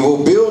 we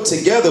will build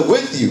together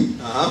with you,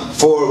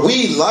 for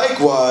we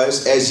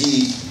likewise, as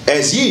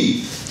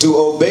ye do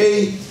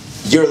obey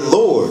your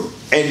Lord,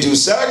 and do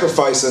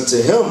sacrifice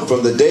unto him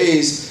from the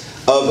days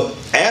of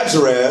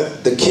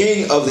Abzerath, the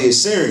king of the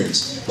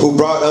Assyrians, who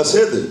brought us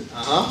hither.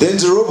 Then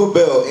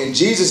Zerubbabel and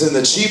Jesus and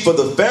the chief of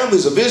the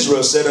families of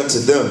Israel said unto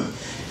them,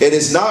 it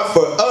is not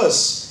for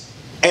us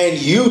and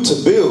you to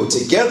build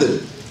together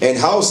an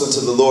house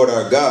unto the Lord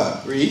our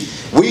God. Read.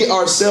 We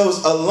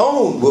ourselves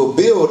alone will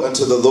build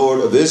unto the Lord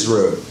of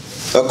Israel,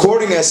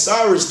 according as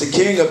Cyrus the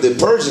king of the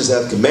Persians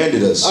hath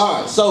commanded us.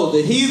 Alright, so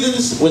the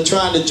heathens were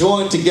trying to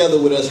join together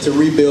with us to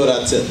rebuild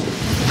our temple.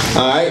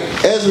 Alright,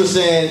 Ezra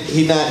saying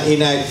he not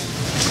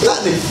not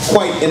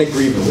quite in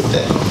agreement with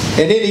that.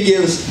 And then he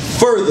gives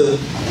further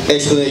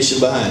explanation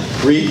behind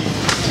it. Read.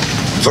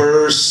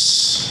 Verse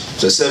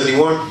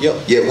 71.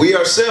 Yep. Yet we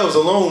ourselves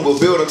alone will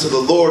build unto the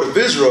Lord of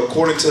Israel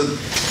according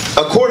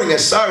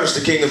as Cyrus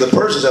the king of the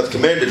Persians hath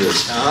commanded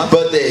us.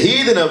 But the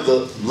heathen of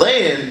the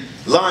land,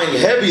 lying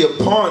heavy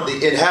upon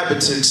the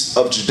inhabitants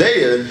of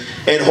Judea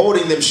and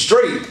holding them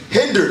straight,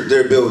 hindered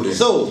their building.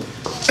 So,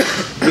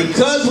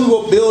 because we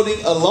were building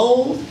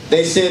alone,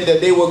 they said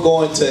that they were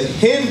going to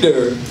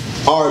hinder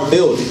our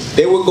building.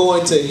 They were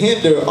going to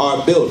hinder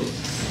our building.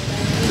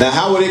 Now,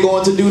 how were they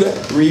going to do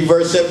that? Read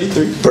verse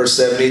 73. Verse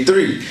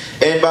 73.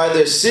 And by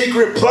their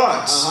secret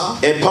plots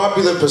and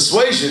popular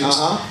persuasions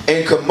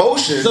and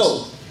commotions.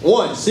 So,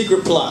 one,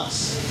 secret plots.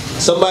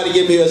 Somebody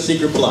give me a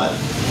secret plot.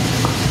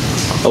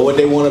 Or what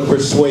they want to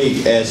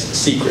persuade as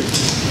secret.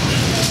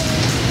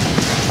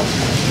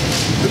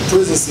 The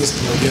prison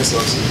system, I guess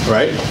also.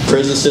 Right?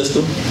 Prison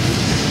system.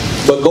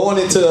 But going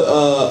into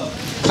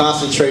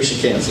concentration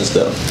camps and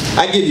stuff.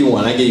 I give you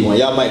one.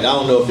 Y'all might, I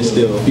don't know if it's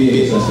still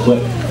business,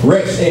 but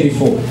Rex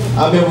 84.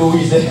 I remember we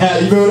used to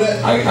have, you remember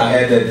that? I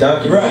had that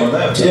document on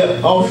that.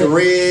 Yeah. All the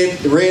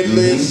red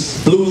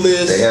list, blue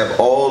list. They have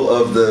all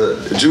of the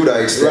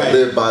Judites that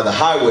live by the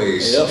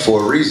highways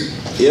for a reason.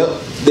 Yep.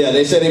 Yeah,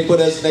 they said they put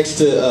us next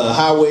to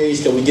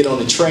highways because we get on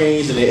the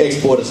trains and they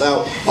export us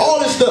out. All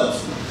this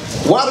stuff.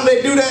 Why do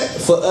they do that?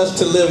 For us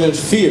to live in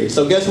fear.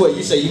 So guess what?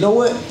 You say, you know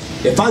what?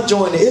 If I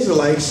join the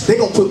Israelites, they're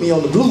going to put me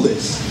on the blue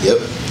list. Yep.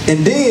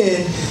 And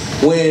then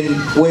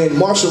when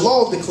martial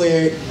law is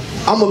declared,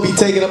 I'm going to be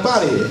taken up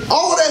out of here.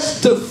 All that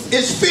stuff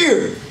is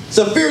fear. It's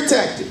a fear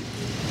tactic.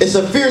 It's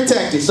a fear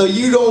tactic. So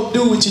you don't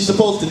do what you're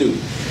supposed to do.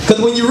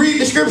 Because when you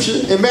read the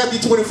scripture in Matthew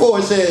 24,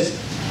 it says,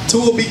 two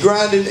will be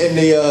grinding in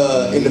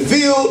the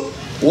field.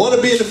 One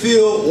to be in the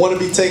field, one to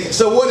be taken.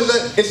 So what is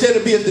that? It said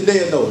to be as the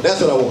day of Noah.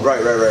 That's what I want.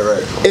 Right.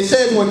 It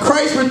says when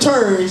Christ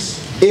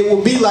returns, it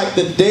will be like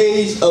the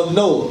days of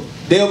Noah.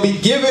 They'll be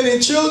given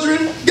in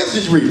children.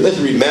 Let's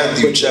read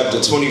Matthew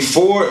chapter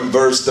 24 and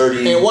verse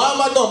 30. And why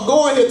am I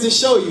going here to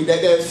show you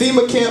that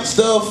FEMA camp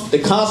stuff, the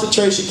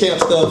concentration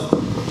camp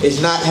stuff, is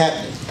not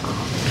happening.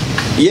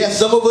 Yes,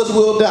 some of us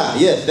will die.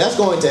 Yes, that's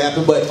going to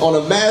happen. But on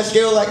a mass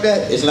scale like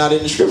that, it's not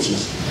in the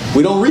scriptures.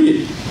 We don't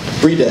read it.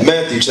 Read that.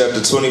 Matthew chapter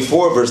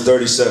 24 verse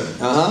 37.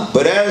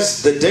 But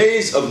as the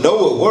days of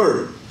Noah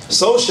were,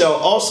 so shall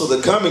also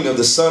the coming of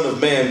the Son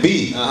of Man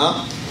be.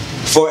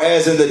 For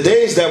as in the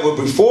days that were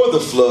before the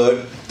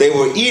flood, they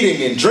were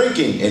eating and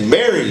drinking and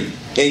marrying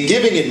and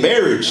giving in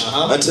marriage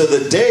until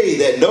the day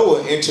that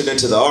Noah entered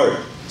into the ark.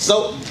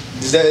 So,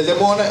 is there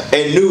more on that?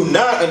 And knew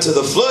not until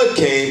the flood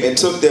came and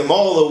took them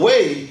all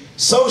away,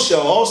 so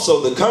shall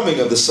also the coming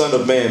of the Son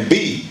of Man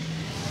be.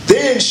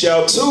 Then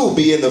shall two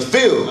be in the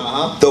field,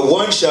 the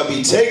one shall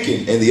be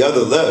taken and the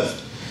other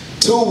left.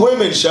 Two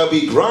women shall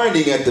be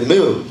grinding at the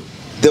mill,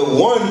 the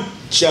one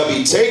shall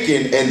be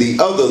taken and the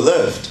other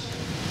left.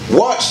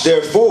 Watch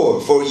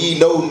therefore, for ye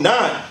know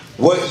not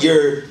what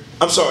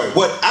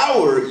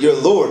hour your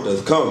Lord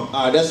doth come.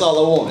 All right, that's all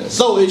I wanted.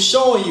 So it's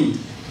showing you,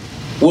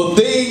 will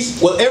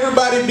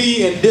everybody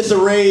be in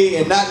disarray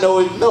and not know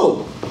it?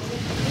 No.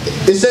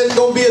 It says it's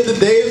going to be as the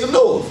days of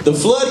Noah. The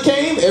flood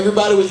came,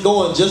 everybody was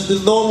going just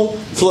as normal.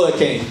 Flood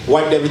came,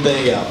 wiped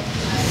everything out.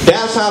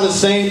 That's how the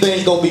same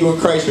thing's going to be when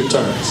Christ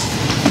returns.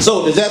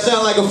 So does that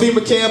sound like a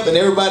FEMA camp and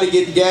everybody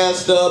getting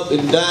gassed up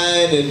and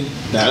dying? And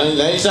that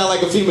ain't sound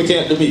like a FEMA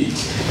camp to me.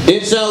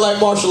 Didn't sound like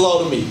martial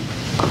law to me.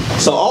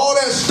 So all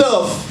that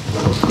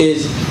stuff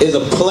is a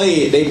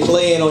play. They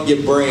playing on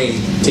your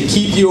brain to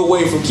keep you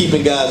away from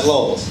keeping God's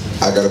laws.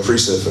 I got a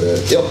precept for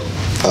that.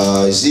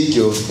 Yep.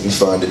 Ezekiel, let me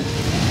find it.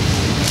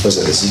 What's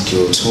that?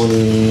 Ezekiel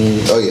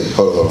 20. Oh yeah,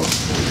 hold on.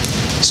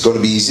 It's going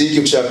to be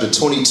Ezekiel chapter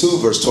 22,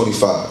 verse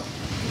 25.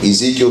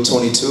 Ezekiel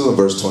 22 and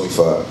verse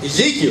 25.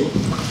 Ezekiel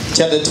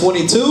chapter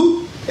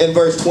 22 and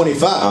verse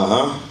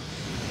 25.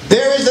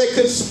 There is a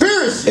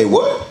conspiracy. A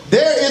what?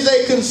 There is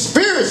a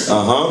conspiracy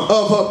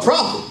of her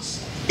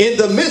prophets in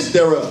the midst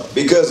thereof.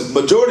 Because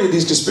majority of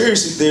these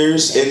conspiracy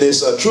theorists in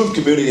this truth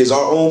community is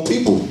our own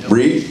people.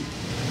 Read.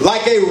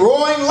 Like a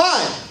roaring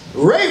lion,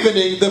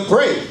 ravening the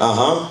prey.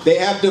 They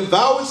have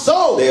devoured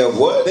souls. They have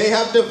what? They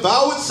have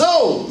devoured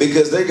souls.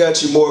 Because they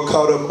got you more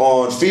caught up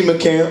on FEMA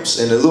camps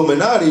and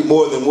Illuminati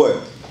more than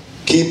what?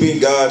 Keeping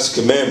God's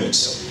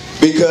commandments.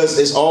 Because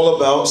it's all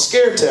about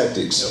scare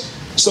tactics.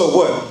 So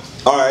what?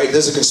 All right,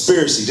 there's a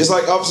conspiracy. Just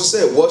like Officer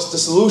said, what's the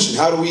solution?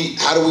 How do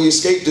we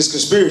escape this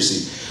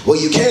conspiracy? Well,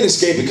 you can't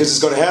escape it because it's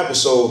going to happen.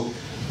 So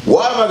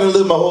why am I going to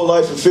live my whole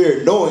life in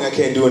fear knowing I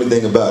can't do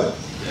anything about it?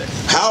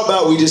 How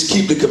about we just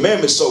keep the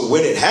commandments so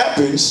when it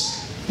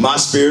happens, my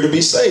spirit will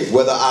be safe,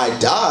 whether I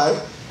die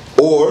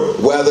or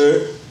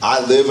whether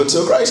I live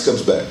until Christ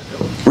comes back.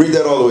 Read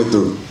that all the way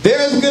through.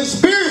 There is a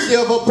conspiracy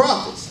of her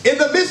prophets in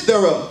the midst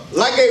thereof,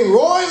 like a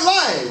roaring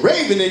lion,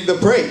 ravening the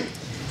prey.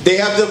 They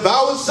have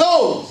devoured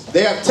souls.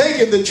 They have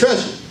taken the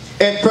treasure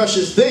and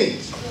precious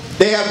things.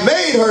 They have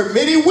made her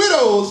many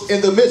widows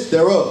in the midst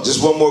thereof.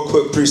 Just one more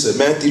quick precept.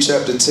 Matthew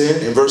chapter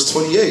 10 and verse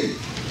 28.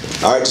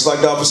 All right, just like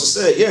the officer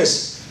said,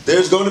 yes,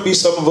 there's going to be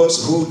some of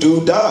us who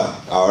do die.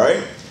 All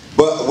right,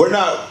 but we're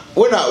not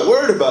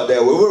worried about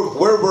that.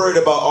 We're worried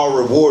about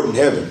our reward in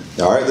heaven.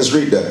 All right, let's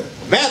read that.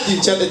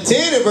 Matthew chapter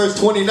 10 and verse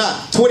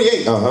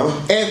 28.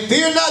 And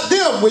fear not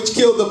them which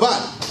kill the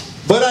body,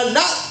 but are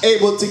not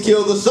able to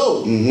kill the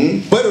soul.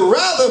 But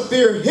rather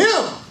fear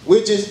him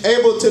which is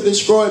able to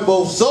destroy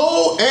both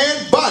soul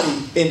and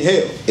body in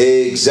hell.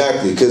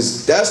 Exactly,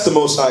 because that's the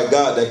Most High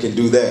God that can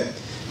do that.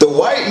 The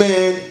white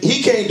man,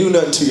 he can't do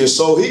nothing to your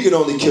soul. He can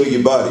only kill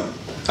your body.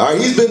 All right,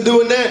 he's been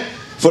doing that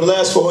for the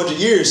last 400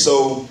 years,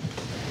 so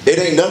it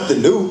ain't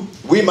nothing new.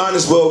 We might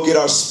as well get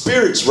our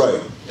spirits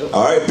right.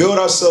 All right, build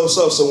ourselves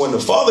up so when the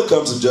Father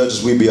comes and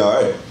judges, we be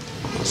all right.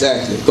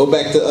 Exactly. Go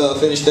back to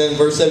finish that in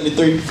verse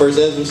 73, First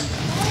Ezra.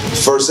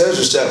 First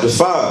Ezra chapter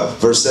 5,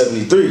 verse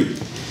 73.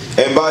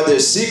 And by their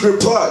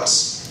secret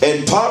plots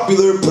and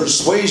popular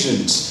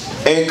persuasions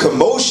and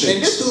commotions.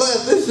 And this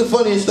is the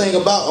funniest thing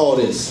about all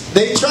this.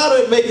 They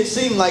try to make it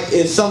seem like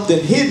it's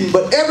something hidden,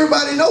 but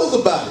everybody knows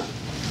about it.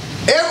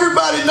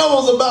 Everybody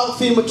knows about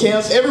FEMA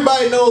camps.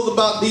 Everybody knows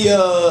about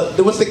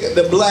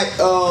the black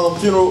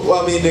funeral.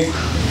 I mean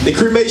the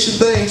cremation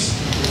things.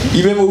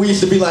 You remember we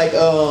used to be like,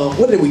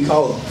 what did we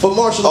call them? For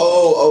martial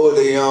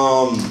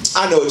law.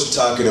 I know what you're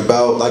talking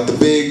about. Like the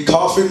big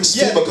coffins?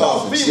 Yeah, FEMA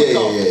coffins. FEMA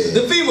coffins.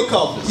 The FEMA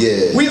coffins.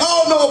 Yeah. We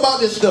all know about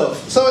this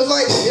stuff. So it's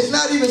like, it's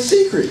not even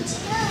secret.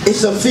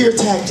 It's a fear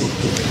tactic.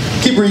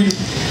 Keep reading.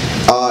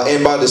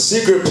 And by the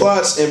secret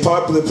plots and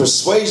popular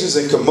persuasions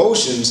and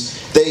commotions,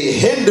 they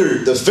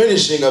hindered the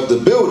finishing of the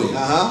building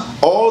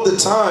all the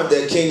time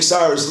that King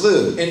Cyrus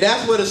lived. And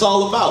that's what it's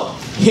all about.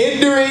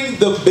 Hindering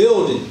the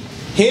building.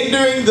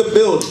 Hindering the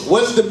building.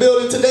 What's the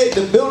building today?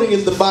 The building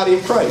is the body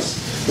of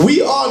Christ.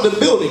 We are the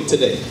building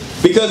today.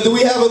 Because do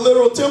we have a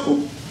literal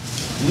temple?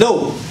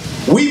 No.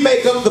 We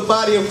make up the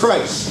body of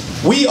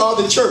Christ. We are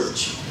the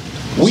church.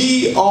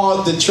 We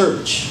are the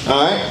church.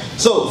 Alright?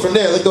 So from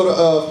there, let's go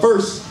to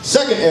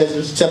 2nd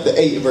Ezra chapter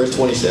 8 and verse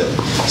 27.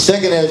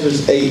 2nd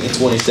Ezra 8 and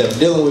 27.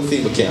 Dealing with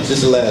FEMA camps.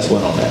 This is the last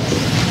one on that.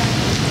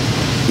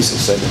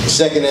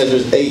 2nd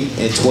Ezra 8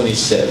 and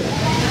 27.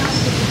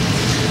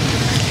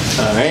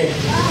 Alright?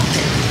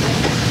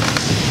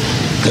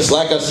 Because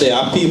like I said,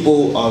 our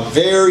people are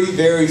very,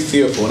 very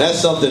fearful. And that's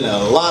something that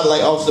a lot,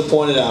 like Officer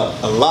pointed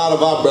out, a lot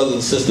of our brothers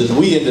and sisters,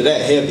 we into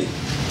that heavy.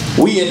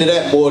 We into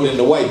that more than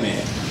the white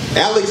man.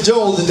 Alex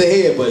Jones is the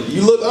head, but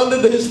you look under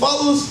his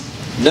followers,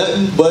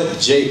 nothing but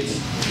Jake.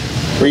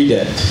 Read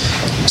that.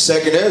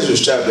 2nd Ezra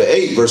chapter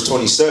 8 verse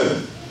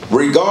 27.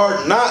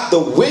 Regard not the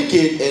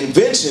wicked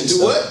inventions.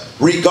 Do what?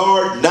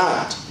 Regard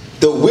not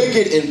the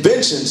wicked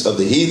inventions of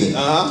the heathen,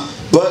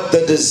 but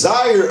the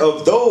desire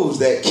of those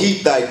that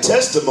keep thy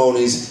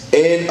testimonies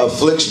and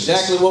afflictions.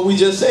 Exactly what we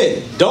just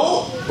said.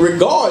 Don't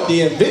regard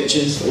the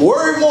inventions.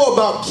 Worry more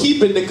about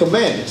keeping the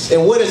commandments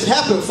and what has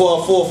happened for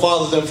our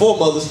forefathers and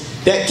foremothers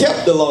that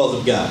kept the laws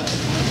of God.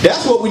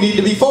 That's what we need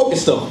to be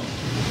focused on.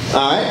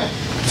 Alright?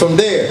 From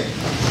there,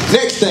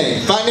 next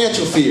thing,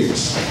 financial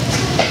fears.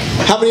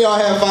 How many of y'all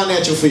have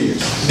financial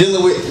fears?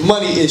 Dealing with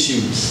money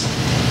issues.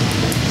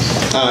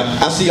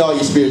 Alright, I see all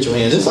your spiritual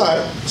hands. It's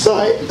alright. It's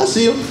alright. I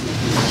see them.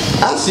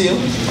 I see them.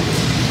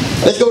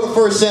 Let's go to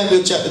 1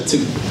 Samuel chapter 2.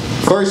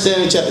 1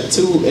 Samuel chapter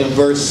 2 and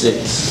verse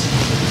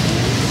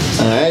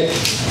 6. Alright?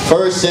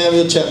 1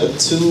 Samuel chapter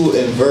 2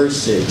 and verse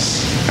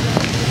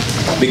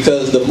 6.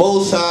 Because the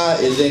Most High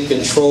is in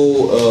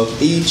control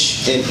of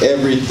each and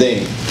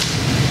everything.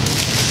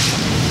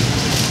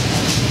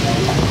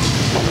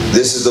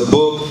 This is the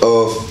book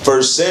of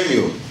 1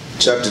 Samuel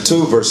chapter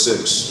 2 verse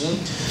 6.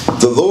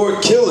 The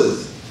Lord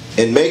killeth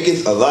and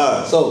maketh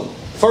alive. So,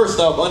 first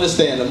off,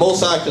 understand the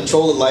Most High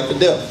controlleth life and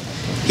death.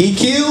 He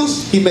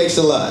kills, he makes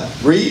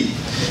alive. Read.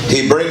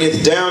 He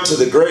bringeth down to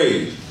the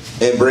grave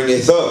and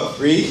bringeth up.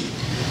 Read.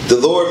 The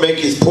Lord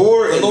maketh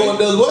poor. The Lord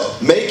does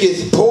what?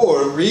 Maketh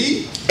poor.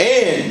 Read.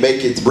 And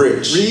maketh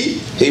rich. Read.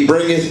 He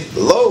bringeth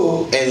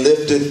low and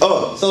lifteth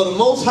up. So the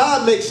Most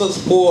High makes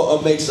us poor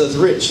or makes us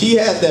rich. He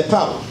has that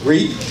power.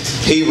 Read.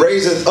 He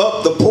raiseth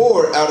up the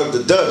poor out of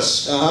the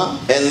dust,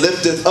 and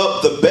lifteth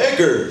up the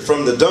beggar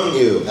from the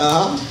dunghill,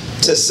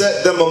 to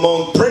set them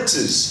among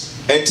princes,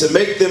 and to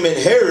make them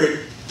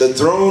inherit the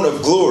throne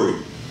of glory.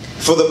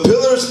 For the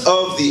pillars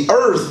of the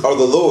earth are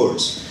the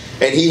Lord's,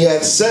 and he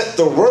hath set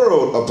the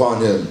world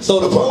upon him. So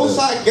the Most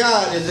High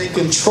God is in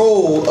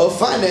control of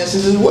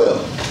finances as well.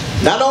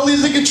 Not only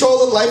is he in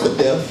control of life and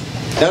death,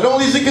 not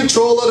only is he in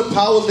control of the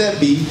powers that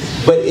be,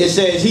 but it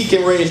says he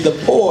can raise the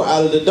poor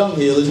out of the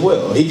dunghill as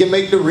well. He can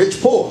make the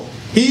rich poor.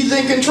 He's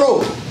in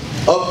control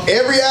of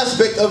every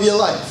aspect of your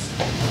life.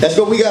 That's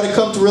what we got to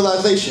come to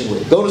realization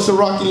with. Go to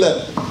Sirach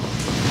 11.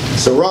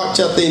 Sirach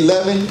chapter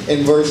 11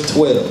 and verse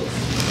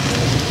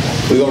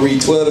 12. We're going to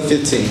read 12 to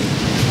 15.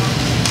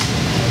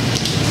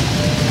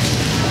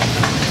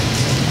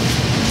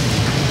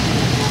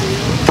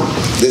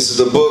 This is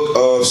the book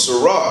of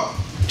Sirach,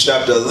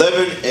 chapter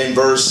 11 and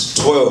verse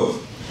 12.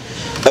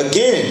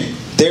 Again,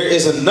 there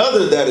is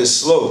another that is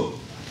slow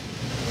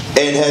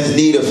and hath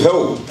need of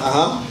help,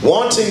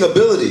 wanting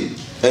ability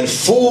and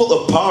full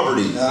of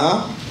poverty,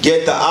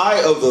 Yet the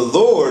eye of the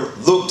Lord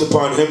looked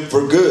upon him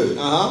for good,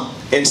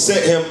 and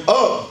set him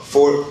up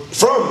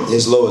from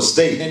his low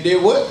estate. And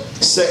did what?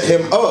 Set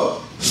him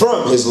up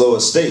from his low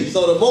estate.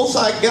 So the Most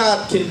High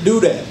God can do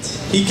that.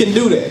 He can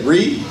do that.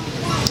 Read.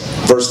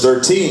 Verse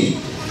 13.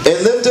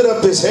 And lifted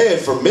up his head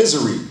from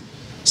misery,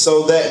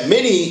 so that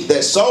many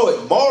that saw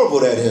it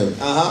marveled at him.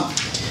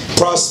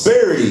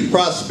 Prosperity.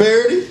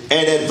 Prosperity.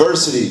 And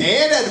adversity.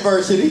 And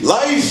adversity.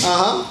 Life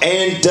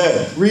and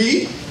death.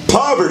 Read.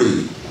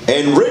 Poverty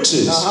and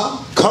riches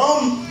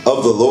come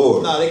of the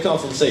Lord. No, they come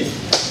from Satan.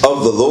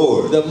 Of the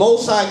Lord. The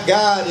Most High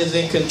God is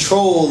in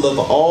control of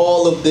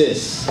all of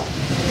this.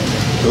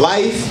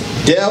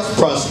 Life, death,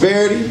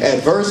 prosperity,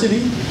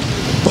 adversity,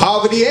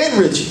 poverty, and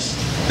riches.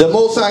 The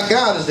Most High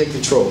God is in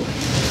control.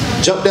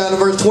 Jump down to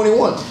verse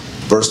 21.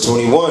 Verse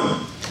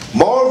 21.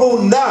 Marvel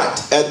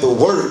not at the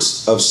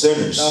works of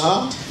sinners,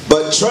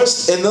 but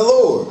trust in the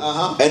Lord,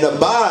 and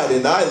abide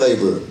in thy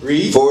labor.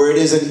 Read. For it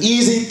is an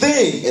easy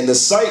thing in the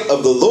sight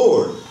of the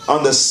Lord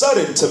on the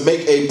sudden to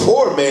make a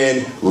poor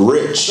man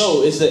rich.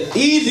 So it's an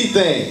easy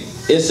thing.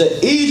 It's an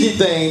easy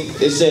thing,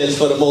 it says,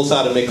 for the Most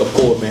High to make a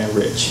poor man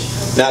rich.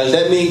 Now, does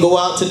that mean go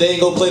out today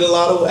and go play the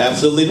lotto?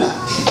 Absolutely not.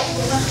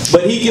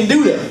 But he can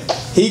do that.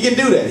 He can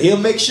do that. He'll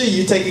make sure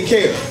you're taken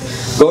care of.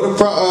 Go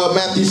to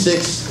Matthew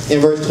 6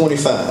 and verse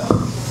 25.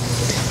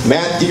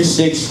 Matthew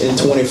 6 and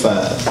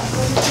 25.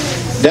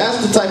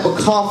 That's the type of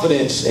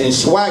confidence and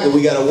swagger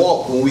we got to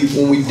walk when we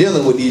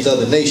dealing with these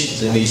other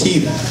nations and these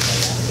heathen.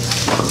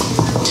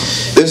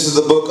 This is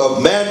the book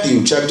of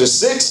Matthew, chapter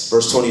 6,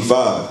 verse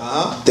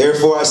 25.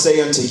 Therefore I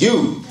say unto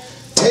you,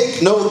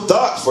 take no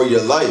thought for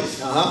your life,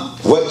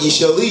 what ye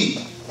shall eat,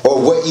 or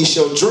what ye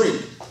shall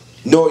drink,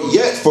 nor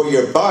yet for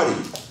your body,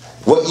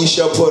 what ye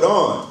shall put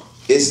on.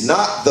 Is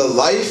not the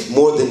life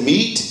more than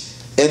meat,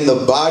 and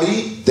the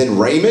body than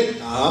raiment?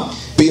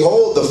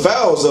 Behold the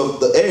fowls of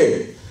the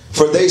air,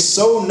 for they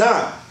sow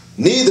not,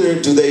 neither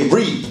do they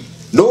reap,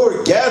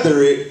 nor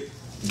gather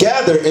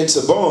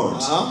into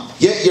barns.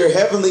 Yet your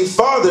heavenly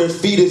Father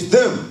feedeth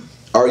them.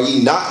 Are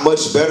ye not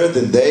much better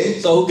than they?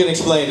 So who can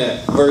explain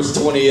that? Verse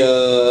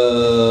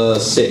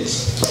 26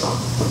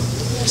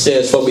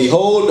 says, for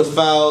behold the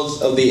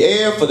fowls of the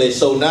air, for they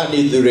sow not,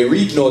 neither do they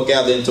reap, nor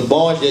gather into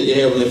barns, yet your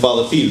heavenly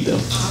Father feedeth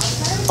them.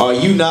 Are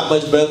you not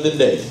much better than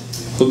they?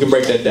 Who can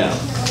break that down?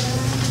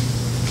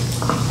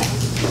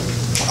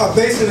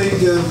 Basically,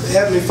 the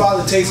Heavenly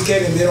Father takes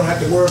care of them. They don't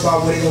have to worry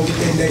about where they're going to get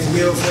their next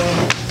meal from,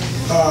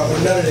 or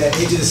none of that.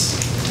 They just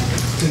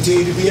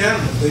continue to be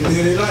animals. They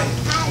live their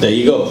life. There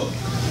you go.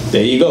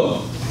 There you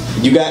go.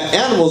 You got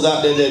animals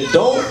out there that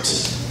don't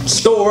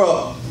store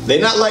up.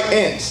 They're not like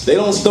ants. They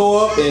don't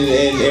store up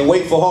and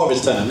wait for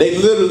harvest time. They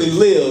literally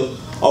live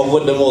off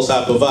what the Most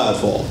High provide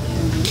for them.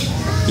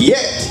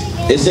 Yet,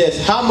 it says,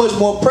 how much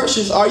more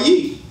precious are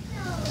ye?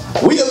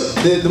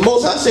 The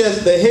Most High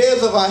says the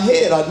hairs of our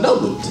head are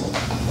numbered.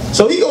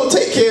 So he gonna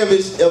take care of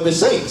his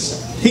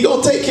saints. He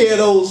gonna take care of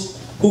those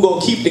who gonna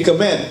keep the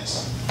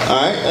commandments.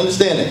 Alright,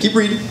 understand that. Keep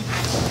reading.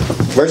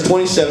 Verse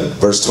 27.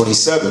 Verse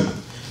 27.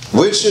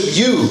 Which of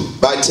you,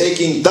 by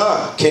taking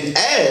thought, can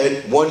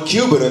add 1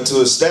 cubit unto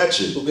his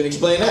stature? Who can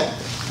explain that?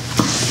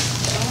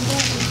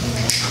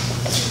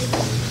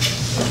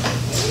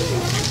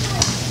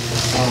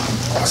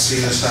 I see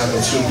this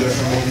having two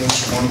different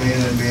meanings. One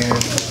meaning being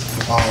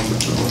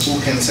who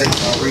can take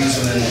by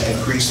reason and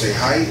increase their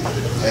height,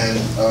 and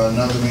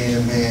another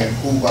meaning being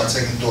who by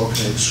taking thought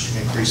can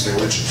increase their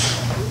riches.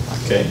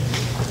 Okay.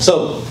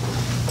 So,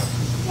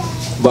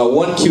 by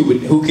 1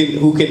 cubit, who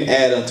can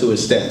add unto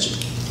his stature?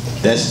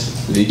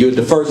 That's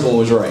the first one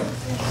was right.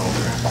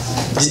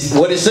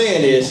 What it's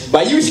saying is,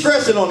 by you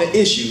stressing on the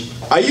issue,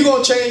 are you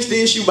going to change the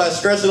issue by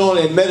stressing on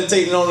it and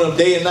meditating on it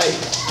day and night?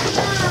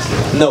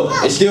 No,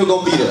 it's still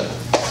going to be there.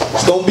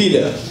 It's going to be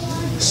there.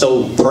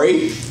 So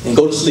pray and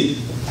go to sleep.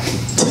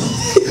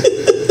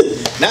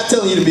 Not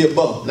telling you to be a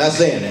bum. Not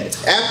saying that.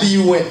 After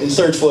you went and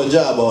searched for a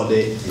job all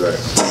day. Right.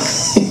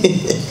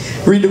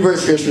 Read the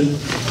verse, Christian.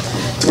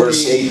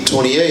 Verse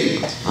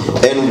 28.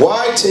 And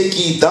why take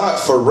ye thought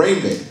for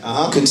raiment?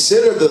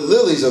 Consider the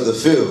lilies of the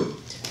field,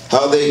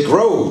 how they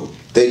grow,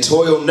 they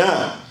toil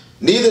not,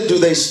 neither do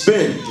they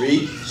spin.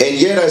 Read. And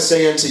yet I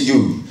say unto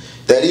you,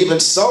 that even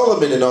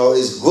Solomon in all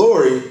his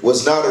glory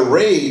was not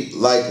arrayed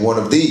like one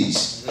of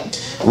these.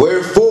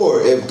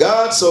 Wherefore, if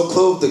God so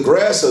clothe the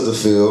grass of the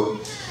field,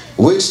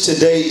 which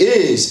today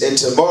is and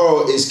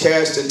tomorrow is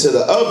cast into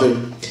the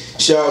oven,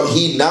 shall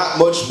he not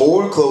much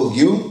more clothe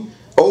you,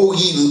 O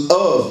ye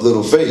of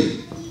little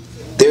faith?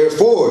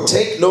 Therefore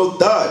take no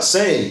thought,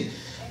 saying,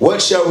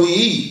 what shall we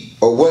eat,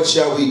 or what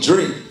shall we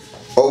drink,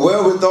 or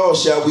wherewithal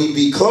shall we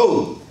be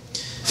clothed?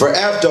 For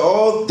after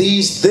all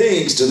these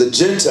things do the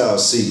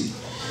Gentiles seek.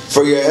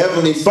 For your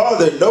heavenly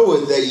Father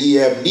knoweth that ye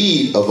have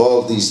need of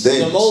all these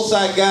things. The Most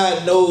High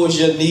God knows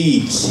your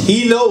needs.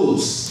 He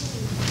knows.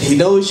 He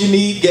knows you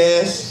need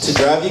gas to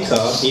drive your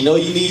car. He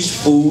knows you need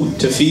food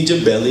to feed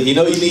your belly. He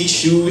knows you need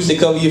shoes to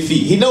cover your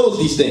feet. He knows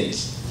these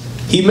things.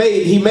 He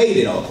made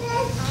it all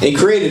and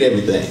created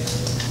everything.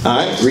 All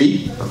right,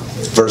 read.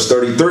 Verse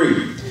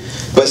 33.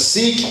 But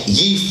seek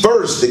ye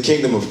first the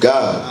kingdom of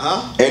God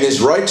and his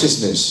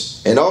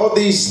righteousness, and all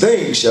these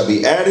things shall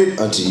be added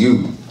unto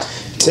you.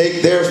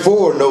 Take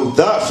therefore no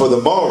thought for the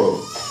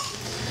morrow,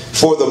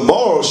 for the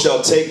morrow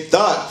shall take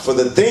thought for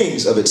the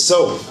things of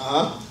itself.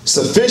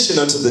 Sufficient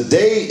unto the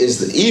day is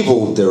the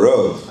evil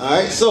thereof.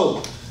 Alright,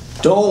 so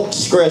don't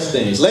stress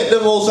things. Let the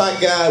Most High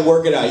God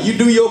work it out. You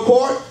do your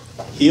part,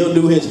 he'll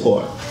do his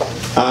part.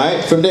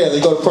 Alright, from there,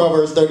 let's go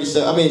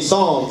to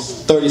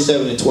Psalms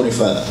 37 and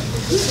 25.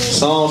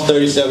 Psalms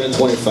 37 and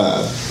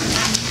 25.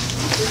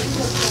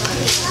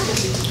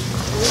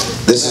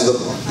 This is the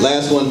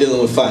last one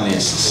dealing with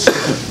finances.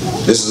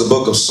 This is the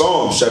book of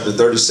Psalms, chapter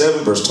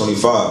 37, verse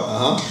 25.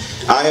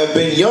 I have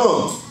been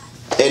young,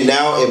 and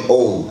now am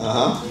old.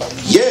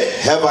 Yet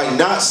have I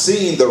not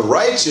seen the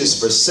righteous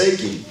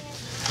forsaken,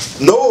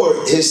 nor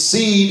his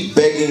seed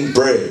begging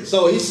bread.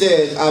 So he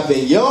says, I've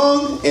been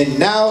young, and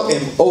now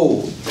am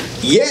old.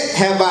 Yet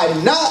have I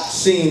not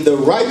seen the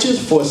righteous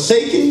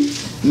forsaken,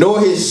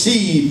 nor his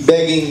seed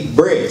begging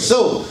bread.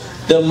 So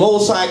the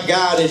Most High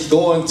God is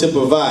going to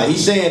provide.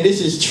 He's saying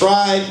this is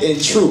tried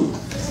and true.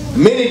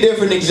 Many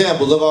different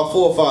examples of our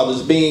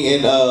forefathers being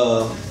in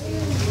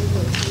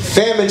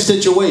famine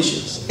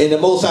situations, and the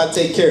Most High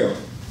take care of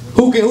them.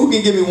 Who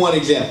can give me one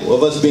example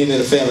of us being in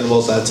a famine, the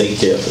Most High taking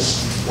care of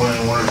us?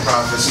 When one of the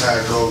prophets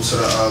had to go to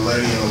the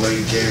lady, and the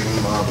lady gave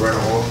him bread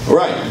and oil.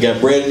 Right, you got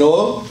bread and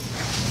oil.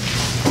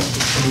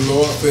 The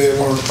Lord fed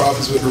one of the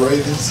prophets with the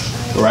ravens.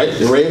 Right,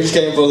 the ravens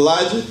came for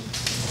Elijah.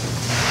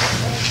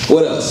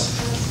 What else?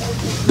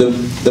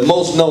 The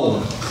most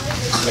known.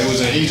 They was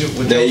in Egypt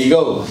with There you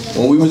go.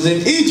 When we was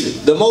in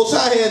Egypt, the Most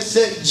High had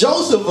set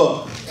Joseph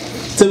up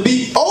to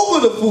be over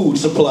the food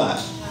supply.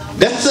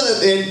 That's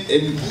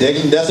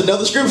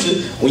another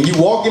scripture. When you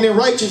walking in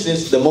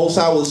righteousness, the Most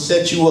High will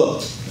set you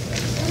up.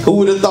 Who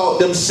would have thought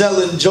them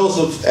selling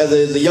Joseph as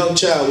a young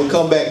child would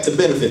come back to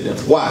benefit them?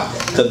 Why?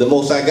 Because the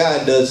Most High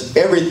God does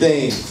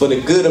everything for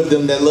the good of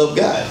them that love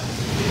God.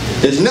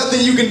 There's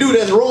nothing you can do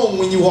that's wrong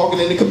when you're walking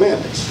in the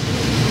commandments.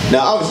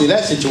 Now, obviously,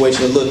 that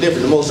situation was a little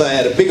different. The Most High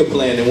had a bigger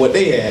plan than what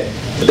they had.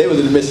 But they was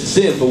in the midst of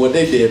sin for what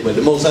they did, but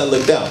the Most High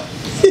looked out.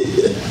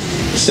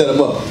 Set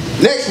them up.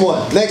 Next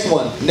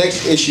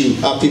issue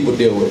our people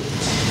deal with.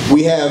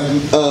 We have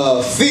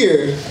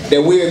fear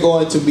that we are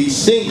going to be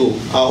single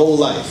our whole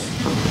life.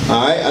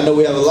 Alright, I know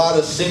we have a lot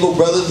of single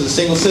brothers and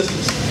single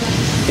sisters,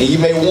 and you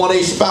may want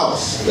a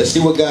spouse. Let's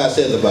see what God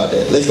says about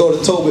that. Let's go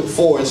to Tobit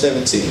 4 and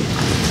 17.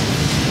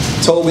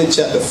 Tobit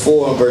chapter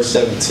 4 and verse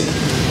 17.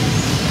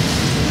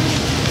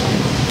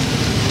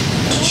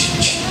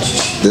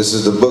 This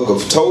is the book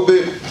of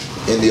Tobit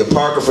in the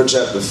Apocrypha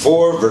chapter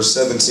 4 verse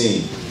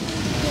 17.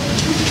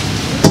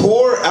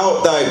 Pour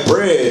out thy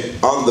bread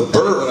on the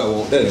bird.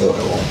 That ain't what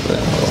I want.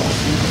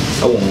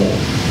 I want more.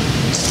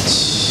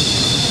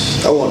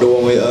 I want the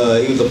one where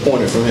he was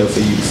appointed from here for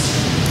you.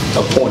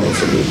 Appointed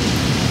for me.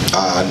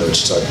 I know what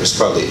you're talking about. It's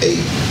probably 8.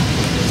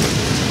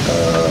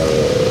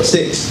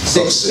 6,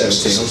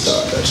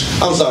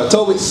 17. I'm sorry.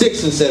 Tobit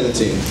 6 and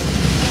 17.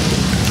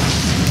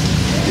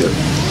 Yeah.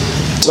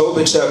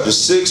 Tobit chapter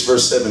 6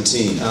 verse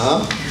 17.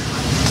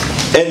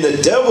 And the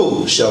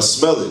devil shall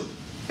smell it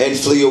and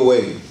flee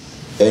away,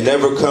 and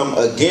never come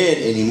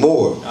again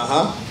anymore.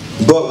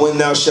 But when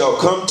thou shalt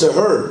come to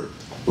her,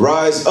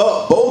 rise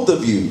up both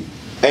of you,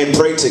 and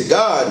pray to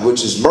God,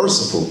 which is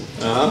merciful,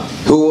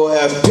 who will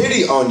have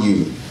pity on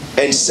you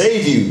and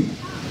save you.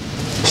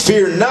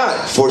 Fear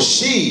not, for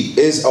she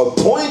is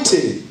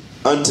appointed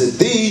unto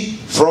thee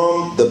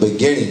from the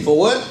beginning. For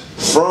what?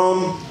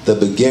 From the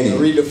beginning.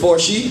 Read the for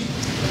she.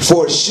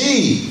 For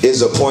she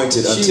is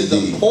appointed unto thee.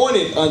 She is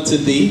appointed unto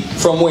thee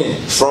from when?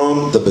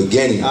 From the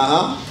beginning.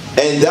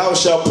 And thou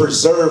shalt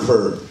preserve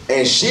her,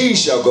 and she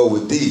shall go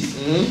with thee.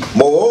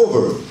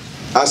 Moreover,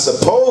 I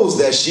suppose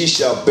that she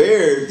shall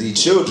bear thee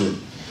children.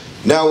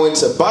 Now when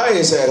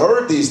Tobias had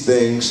heard these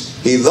things,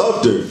 he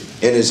loved her,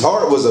 and his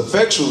heart was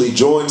effectually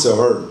joined to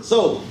her.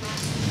 So,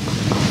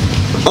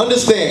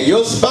 understand,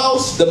 your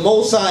spouse, the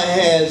Most High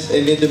has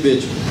an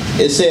individual.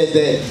 It says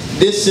that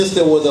this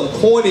sister was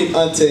appointed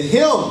unto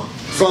him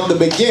from the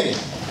beginning.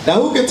 Now,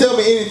 who can tell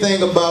me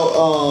anything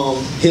about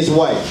his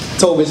wife,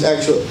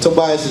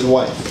 Tobias'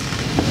 wife?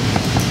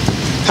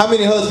 How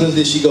many husbands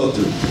did she go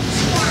through?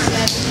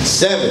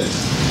 7.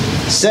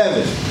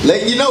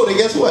 Letting you know that,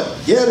 guess what?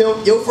 Yeah,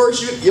 your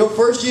first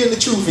year in the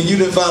truth and you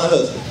didn't find a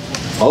husband.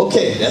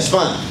 Okay, that's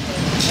fine.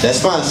 That's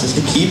fine,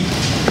 sister. Keep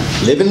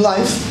living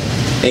life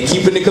and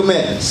keeping the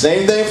commandments.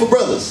 Same thing for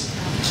brothers.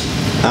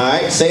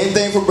 Alright, same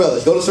thing for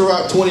brothers. Go to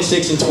Sirach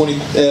 26 and 3.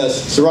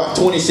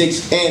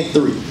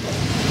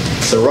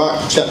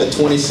 Sirach chapter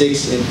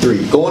 26 and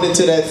 3. Going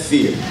into that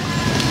fear.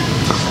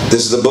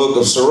 This is the book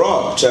of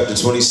Sirach, chapter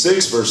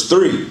 26, verse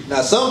 3.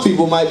 Now, some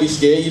people might be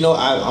scared. You know,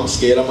 I'm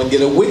scared I'm going to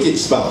get a wicked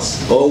spouse,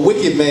 or a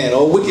wicked man,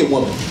 or a wicked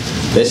woman.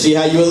 Let's see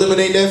how you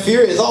eliminate that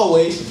fear, as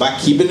always, by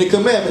keeping the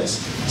commandments.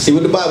 See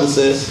what the Bible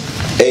says.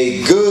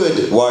 A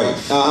good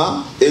wife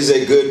is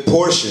a good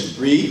portion.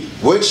 Read.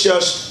 Which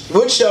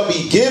shall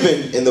be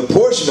given in the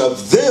portion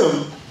of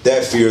them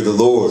that fear the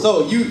Lord.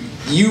 So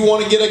you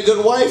want to get a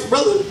good wife,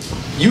 brother?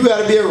 You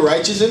got to be a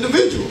righteous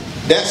individual.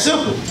 That's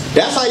simple.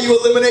 That's how you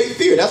eliminate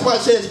fear. That's why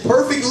it says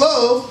perfect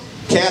love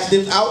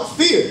casteth out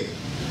fear.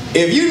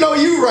 If you know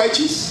you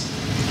righteous,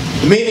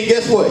 meaning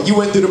guess what? You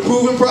went through the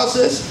proving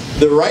process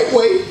the right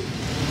way.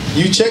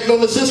 You checked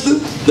on the sister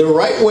the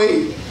right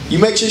way. You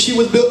make sure she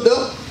was built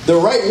up the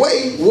right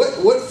way.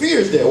 What fear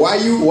is there? Why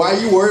you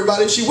worried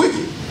about if she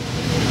wicked?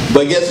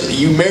 But guess what?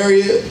 You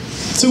marry her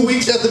 2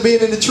 weeks after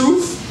being in the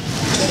truth,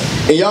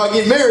 and y'all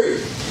get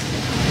married.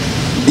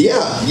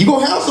 Yeah, you're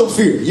going to have some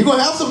fear. You're going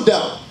to have some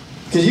doubt.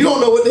 Because you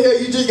don't know what the hell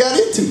you just got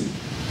into.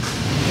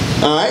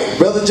 Alright,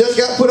 brother just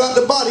got put out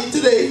the body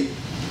today.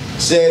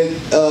 Said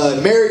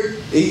married,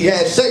 he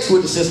had sex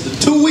with the sister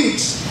 2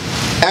 weeks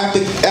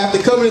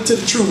after coming into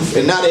the truth,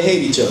 and now they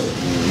hate each other.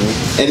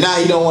 And now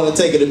he don't want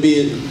to take her to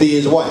be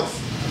his wife.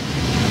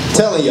 I'm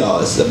telling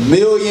y'all, it's a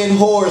million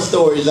horror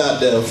stories out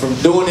there from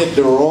doing it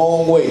the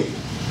wrong way.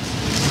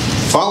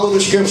 Follow the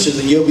scriptures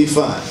and you'll be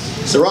fine.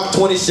 Sirach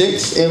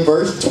 26 and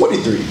verse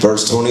 23.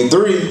 Verse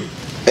 23.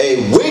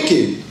 A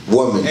wicked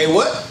woman. A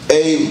what?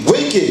 A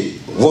wicked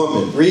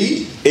woman.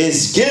 Read.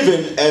 Is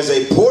given as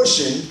a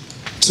portion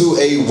to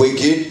a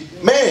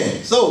wicked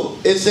man. So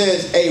it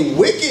says a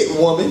wicked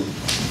woman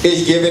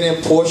is given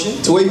in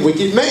portion to a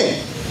wicked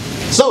man.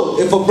 So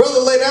if a brother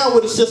lay down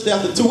with a sister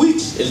after 2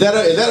 weeks, is that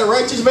a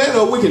righteous man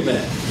or a wicked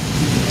man?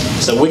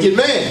 It's a wicked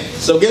man.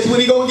 So guess what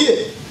he gonna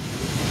get?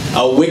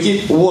 A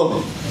wicked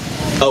woman.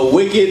 A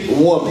wicked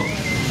woman.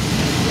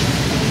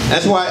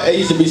 That's why it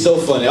used to be so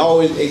funny.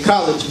 Always in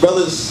college,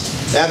 brothers,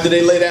 after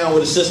they lay down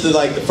with a sister,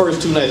 like the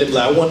first 2 nights, they be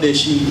like, I wonder is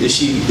she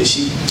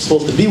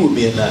supposed to be with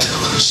me or not?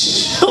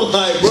 I'm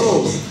like,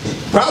 bro,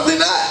 probably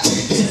not.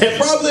 That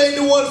probably ain't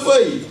the one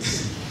for you.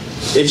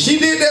 If she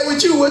did that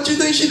with you, what you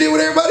think she did with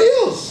everybody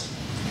else?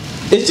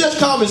 It's just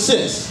common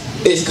sense.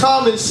 It's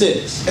common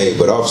sense. Hey,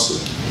 but officer,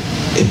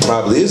 it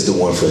probably is the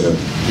one for him.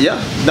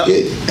 Yeah. No,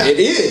 it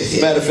is.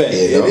 Matter of fact,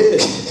 it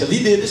is. Because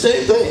he did the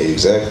same thing.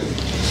 Exactly.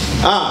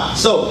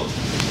 So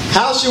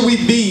how should we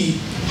be?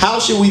 How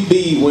should we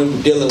be when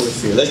we're dealing with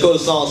fear? Let's go to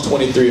Psalms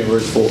 23 and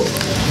verse 4.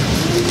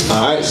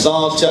 All right,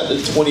 Psalms chapter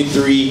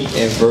 23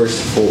 and verse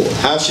 4.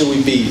 How should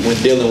we be when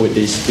dealing with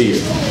this fear?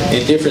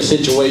 In different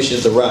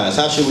situations arise.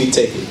 How should we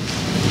take it?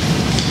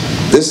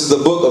 This is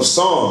the book of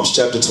Psalms,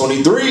 chapter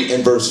 23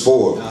 and verse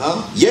 4.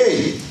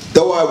 Yea,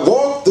 though I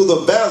walk through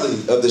the valley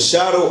of the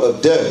shadow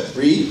of death,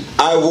 read,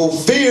 I will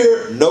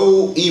fear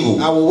no evil.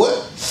 I will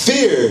what?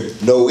 Fear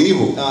no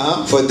evil.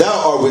 For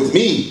thou art with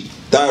me.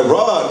 Thy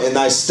rod and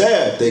thy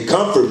staff, they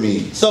comfort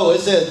me. So it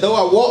says, though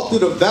I walk through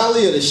the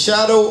valley of the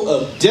shadow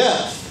of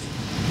death,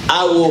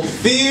 I will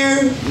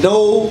fear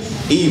no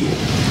evil.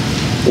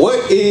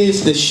 What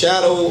is the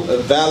shadow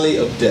of valley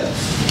of death?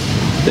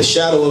 The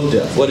shadow of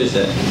death. What is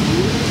that?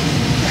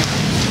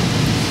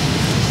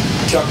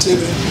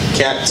 Captivity.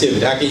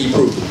 Captivity. How can you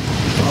prove it?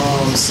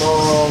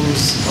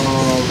 Psalms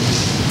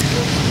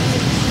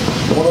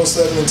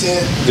 107 and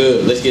 10.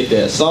 Good. Let's get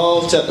that.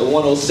 Psalms chapter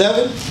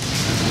 107,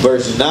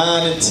 verse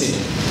 9 and 10.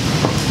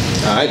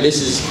 All right.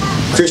 This is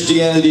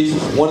Christianity.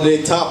 One of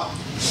their top.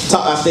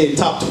 I say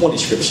top 20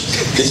 scriptures.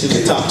 This is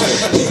the top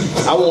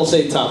 20. I won't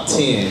say top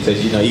 10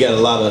 because you got a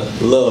lot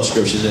of love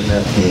scriptures in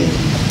there.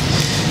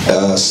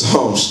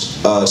 Psalms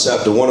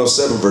chapter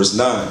 107 verse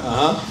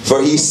 9.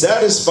 For he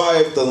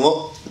satisfieth the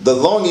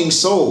longing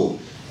soul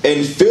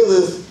and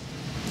filleth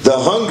the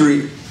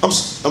hungry. I'm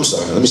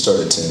sorry. Let me start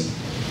at 10.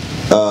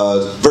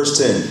 Verse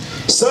 10.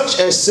 Such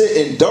as sit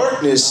in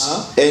darkness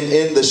and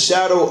in the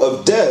shadow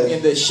of death.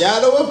 In the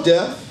shadow of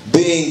death.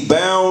 Being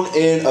bound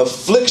in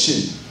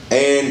affliction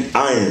and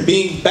iron.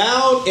 Being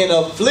bound in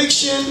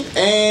affliction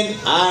and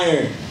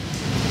iron.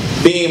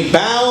 Being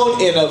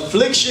bound in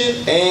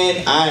affliction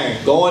and iron.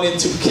 Going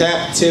into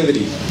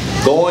captivity.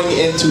 Going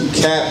into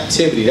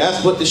captivity.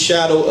 That's what the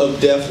shadow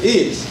of death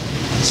is.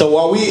 So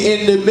while we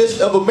in the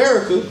midst of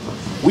America,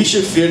 we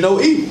should fear no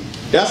evil.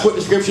 That's what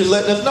the scripture's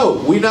letting us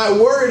know. We're not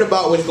worried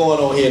about what's going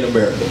on here in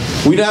America.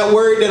 We're not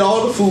worried that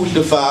all the food's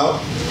defiled.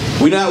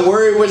 We're not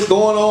worried what's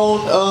going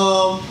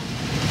on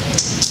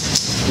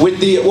with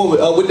the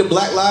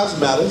Black Lives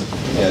Matter.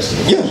 Yes.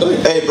 Yeah, go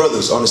ahead. Hey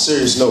brothers, on a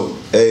serious note,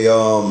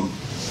 in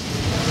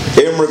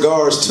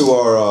regards to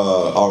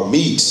our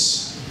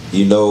meats,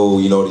 these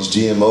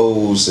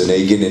GMOs and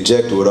they getting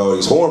injected with all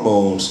these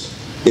hormones,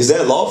 is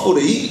that lawful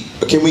to eat?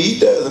 Or can we eat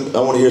that?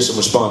 I want to hear some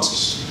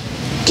responses.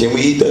 Can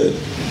we eat that?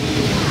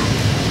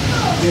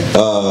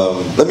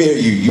 Let me hear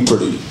you.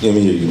 Let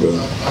me hear you, brother.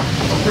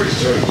 I'm pretty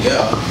sure,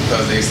 yeah,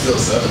 because they still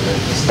sell it.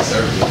 It's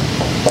conservative.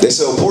 They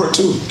sell pork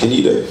too. Can you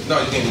eat that? No,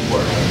 you can't eat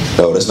pork.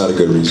 No, that's not a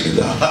good reason.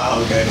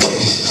 Okay.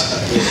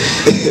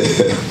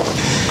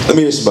 Let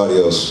me hear somebody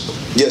else.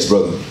 Yes,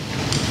 brother. You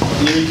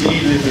need to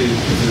eat if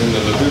it's in the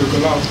Levitical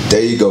law.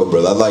 There you go,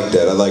 brother. I like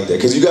that.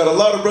 Because you got a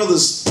lot of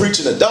brothers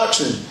preaching a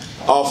doctrine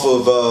off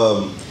of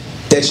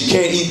that you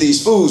can't eat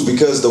these foods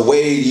because the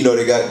way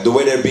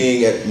they're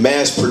being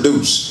mass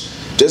produced.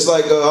 Just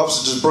like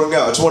Officer just brought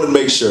out, I just wanted to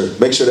make sure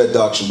that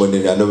doctrine went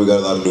in there. I know we got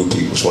a lot of new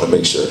people. Just want to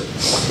make sure.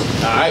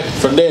 All right,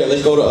 from there,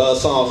 let's go to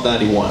Psalms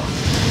 91.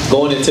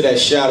 Going into that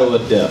shadow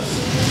of death.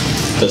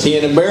 Because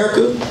here in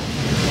America,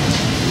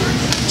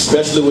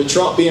 especially with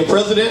Trump being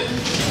president,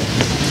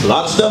 a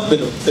lot of stuff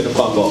finna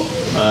pop off.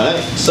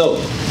 Alright? So,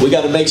 we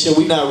got to make sure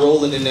we're not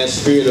rolling in that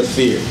spirit of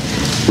fear.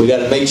 We got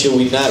to make sure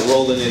we're not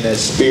rolling in that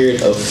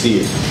spirit of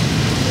fear.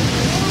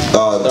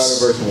 Start at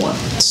verse 1.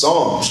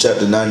 Psalms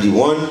chapter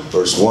 91,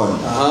 verse 1.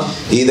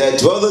 He that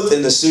dwelleth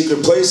in the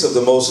secret place of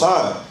the Most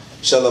High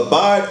shall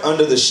abide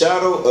under the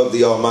shadow of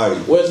the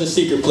Almighty. Where's the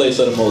secret place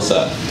of the Most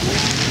High?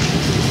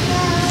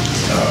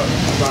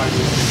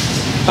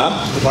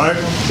 Huh? The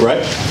Bible?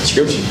 Right?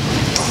 Scripture.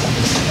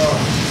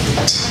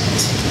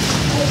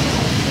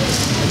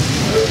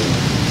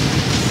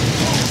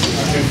 I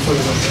can't put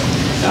it up there.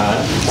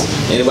 Alright.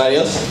 Anybody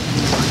else?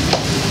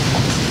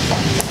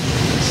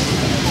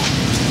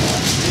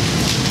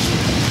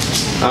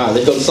 Alright,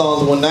 let's go to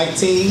Psalms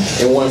 119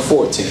 and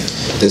 114.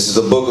 This is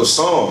the book of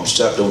Psalms,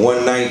 chapter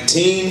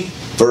 119,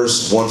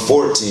 verse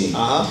 114.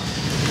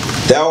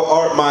 Thou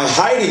art my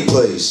hiding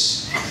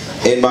place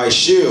and my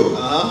shield.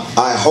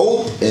 I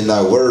hope in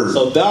thy word.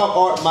 So thou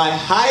art my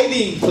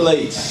hiding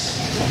place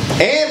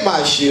and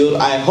my shield.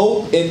 I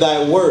hope in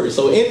thy word.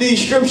 So in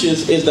these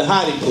scriptures is the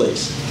hiding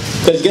place.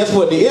 Because guess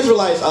what? The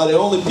Israelites are the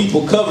only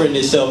people covering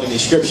themselves in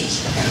these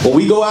scriptures. When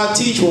we go out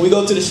teach, when we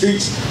go to the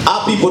streets,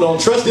 our people don't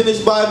trust in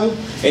this Bible.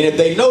 And if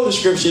they know the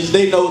scriptures,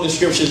 they know the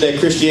scriptures that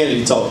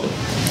Christianity taught them.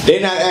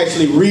 They're not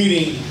actually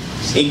reading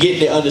and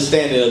getting the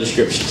understanding of the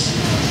scriptures.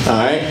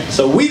 Alright?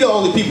 So we the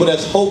only people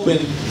that's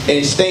hoping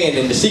and staying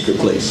in the secret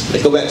place.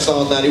 Let's go back to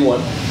Psalms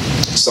 91.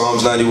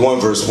 Psalms 91,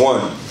 verse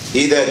 1.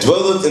 He that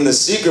dwelleth in the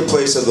secret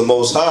place of the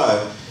Most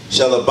High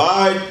shall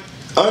abide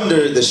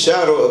under the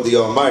shadow of the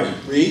Almighty.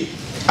 Read.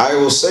 I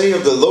will say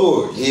of the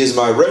Lord, He is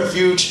my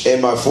refuge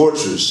and my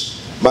fortress.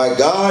 My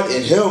God,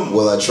 in Him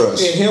will I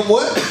trust. In Him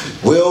what?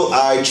 Will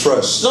I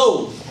trust.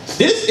 So,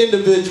 this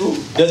individual,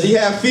 does he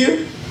have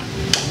fear?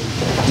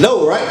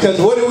 No, right? Because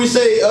what did we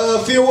say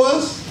fear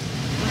was?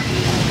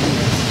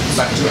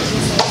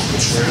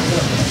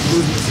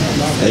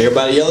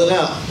 Everybody yelling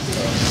out.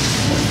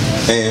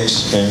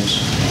 Hands.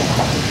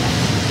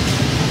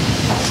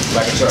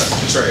 Like a trust,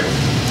 betrayal.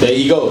 There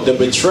you go. The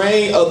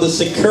betraying of the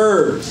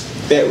secures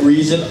that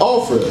reason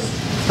offereth.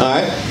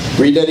 Alright.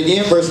 Read that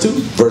again, verse 2.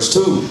 Verse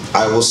 2.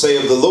 I will say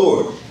of the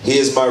Lord, He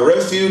is my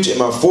refuge and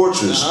my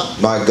fortress.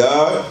 My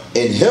God,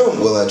 in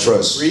Him will I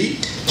trust.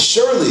 Read.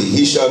 Surely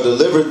He shall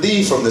deliver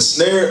thee from the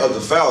snare of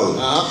the fowler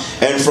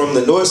and from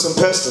the noisome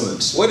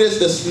pestilence. What is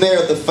the snare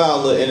of the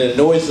fowler and the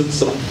noisome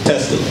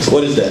pestilence?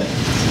 What is that?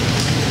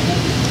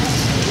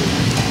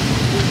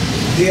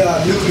 The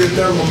nuclear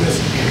thermal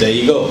missile. There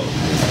you go.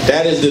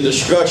 That is the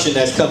destruction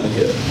that's coming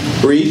here.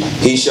 Read.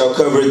 He shall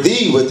cover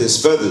thee with His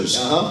feathers,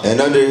 and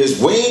under His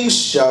wings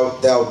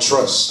shalt thou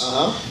trust.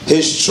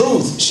 His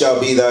truth shall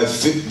be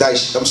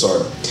His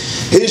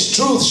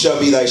truth shall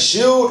be thy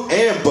shield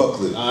and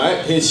buckler. All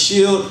right, His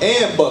shield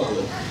and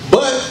buckler.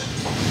 But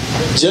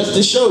just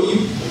to show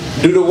you,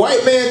 do the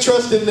white man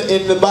trust in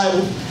the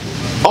Bible?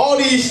 All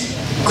these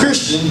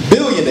Christian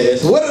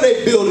billionaires, what are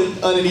they building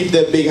underneath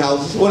their big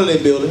houses? What are they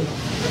building?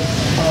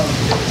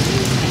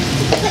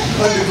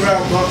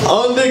 Underground bunkers.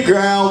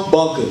 Underground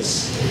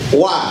bunkers.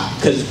 Why?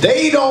 Because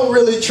they don't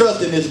really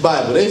trust in this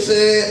Bible. They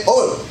say,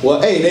 oh, well,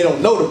 hey, they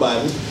don't know the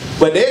Bible.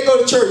 But they go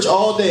to church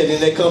all day and then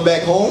they come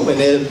back home and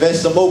they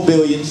invest some more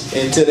billions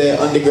into their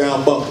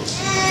underground bunkers.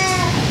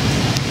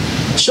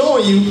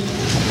 Showing you,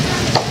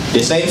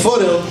 this ain't for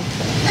them.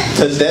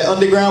 Because that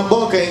underground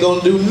bunker ain't going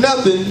to do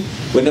nothing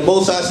when the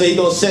Most High say He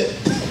going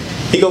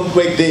to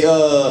make the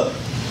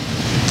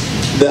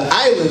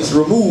islands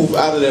remove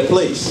out of their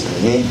place.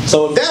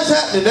 So if that's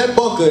happening, that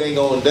bunker ain't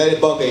gonna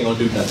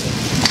do nothing.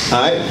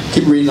 Alright,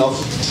 keep reading off.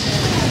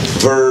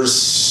 Verse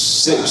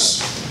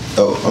 6.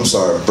 Oh, I'm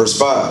sorry. Verse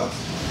 5.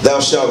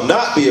 Thou shalt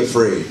not be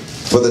afraid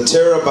for the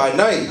terror by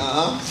night,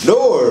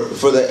 nor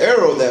for the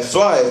arrow that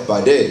flieth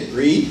by day.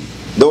 Read.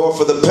 Nor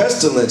for the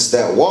pestilence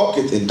that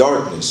walketh in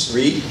darkness.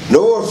 Read.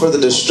 Nor for the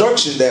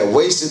destruction that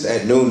wasteth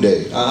at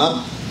noonday.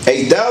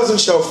 1,000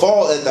 shall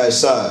fall at thy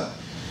side,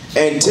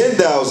 and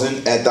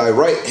 10,000 at thy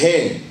right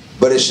hand,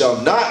 but it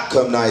shall not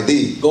come nigh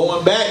thee.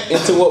 Going back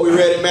into what we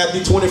read in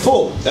Matthew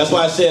 24. That's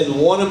why it says,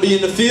 one to be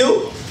in the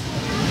field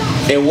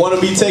and one to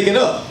be taken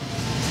up.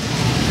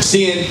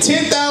 Seeing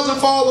 10,000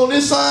 fall on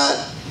this side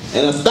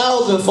and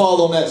 1,000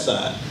 fall on that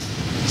side.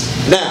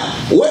 Now,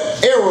 what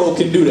arrow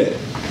can do that?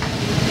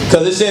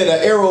 Because it said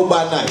an arrow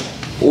by night.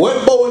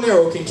 What bow and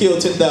arrow can kill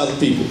 10,000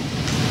 people?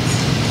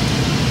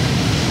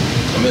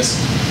 A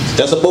missile.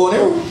 That's a bow and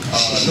arrow?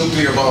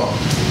 Nuclear bomb.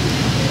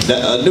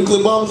 A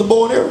nuclear bomb is a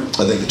bow and arrow?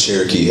 I think the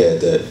Cherokee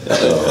had that.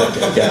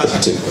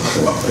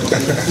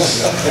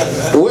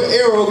 What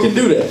arrow can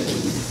do that?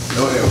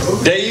 No arrow.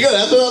 There you go.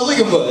 That's what I was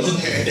looking for.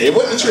 It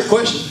wasn't a trick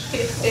question.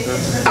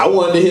 I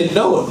wanted to hit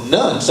no,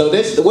 none. So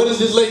what is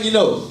this letting you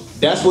know?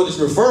 That's what it's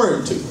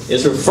referring to.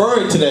 It's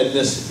referring to that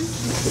missile.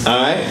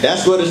 All right,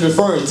 that's what it's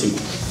referring to.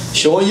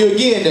 Showing you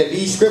again that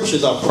these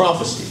scriptures are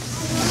prophecy.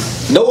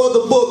 No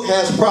other book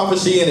has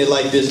prophecy in it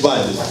like this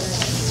Bible.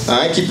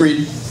 Alright, keep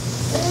reading.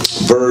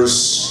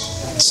 Verse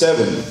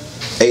 7.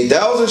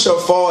 1,000 shall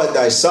fall at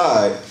thy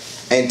side,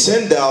 and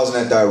 10,000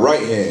 at thy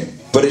right hand,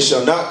 but it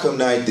shall not come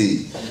nigh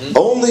thee.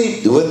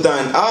 Only with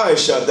thine eyes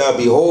shalt thou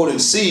behold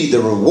and see the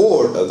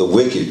reward of the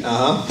wicked.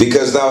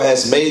 Because thou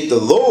hast made the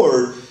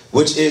Lord,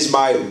 which is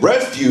my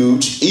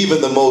refuge, even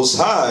the Most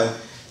High,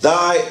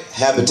 thy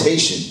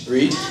habitation.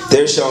 Read.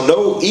 There shall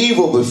no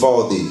evil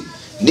befall thee,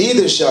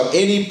 neither shall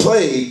any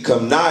plague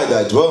come nigh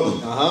thy dwelling.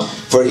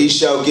 For he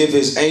shall give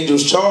his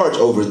angels charge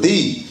over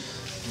thee,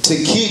 to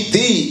keep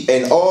thee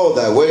in all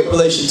thy ways.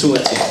 Revelation 2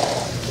 and 10.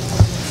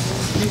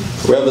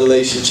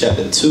 Revelation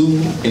chapter 2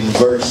 and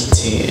verse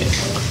 10.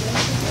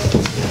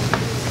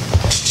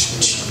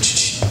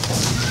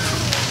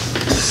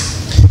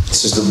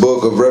 This is the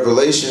book of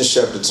Revelation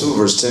chapter 2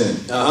 verse 10.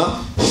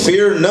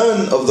 Fear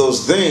none of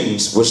those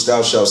things which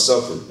thou shalt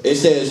suffer. It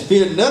says,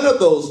 fear none of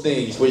those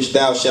things which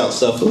thou shalt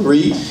suffer.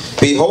 Read.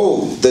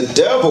 Behold, the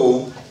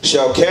devil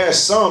shall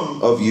cast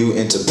some of you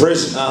into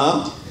prison,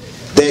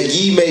 that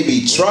ye may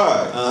be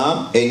tried,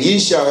 and ye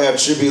shall have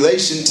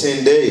tribulation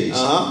 10 days.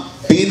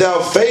 Be thou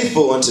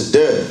faithful unto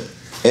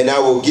death, and I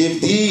will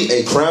give thee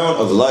a crown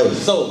of life.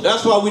 So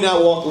that's why we're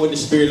not walking with the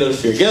spirit of the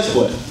fear. Guess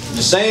what?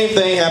 The same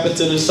thing happened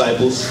to the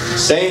disciples.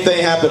 Same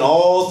thing happened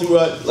all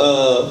throughout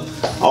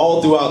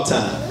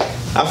time.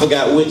 I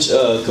forgot which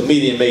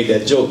comedian made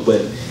that joke,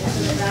 but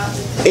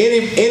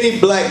any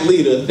black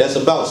leader that's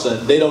about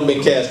something, they don't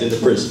been cast into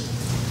prison.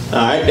 All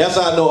right, that's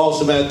how I know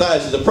Officer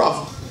Mathias is a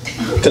prophet.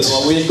 Because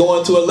when we was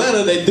going to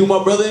Atlanta, they threw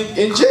my brother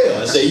in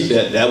jail. I say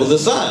that was a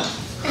sign.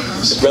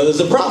 The brother's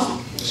a prophet.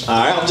 All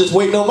right, I'm just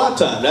waiting on my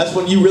time. That's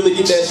when you really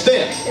get that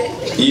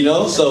stamp. You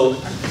know, so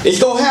it's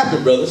gonna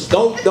happen, brothers.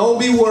 Don't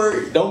be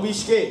worried. Don't be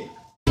scared.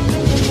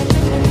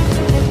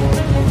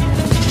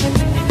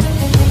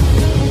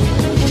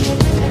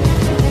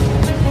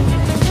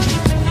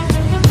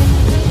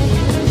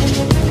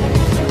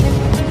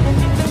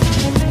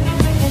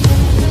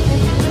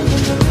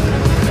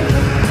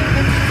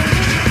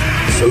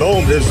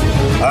 Shalom,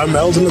 Israel. I'm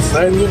Elder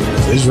Nathaniel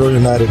of Israel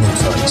United in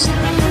Christ.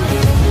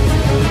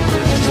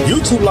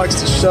 YouTube likes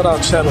to shut our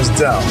channels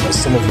down, as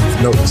some of you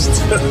have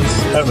noticed,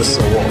 ever so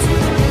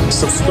often.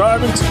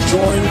 Subscribing to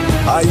join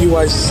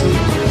IUIC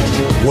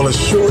will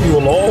assure you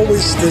will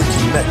always stay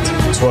connected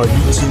to our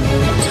YouTube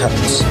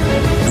accounts.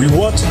 We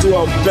want to do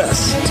our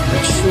best to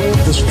make sure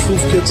this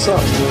truth gets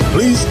out.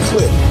 Please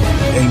click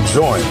and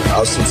join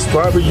our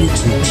subscriber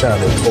YouTube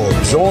channel called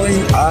Join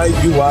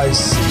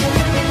IUIC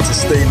to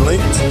stay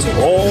linked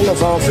to all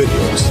of our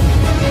videos.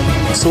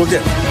 So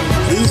again,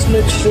 please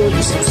make sure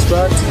you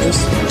subscribe to this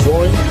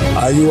Join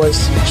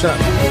IUIC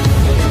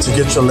channel to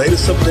get your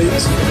latest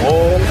updates from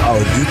all our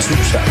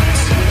YouTube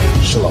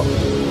channels. Shalom.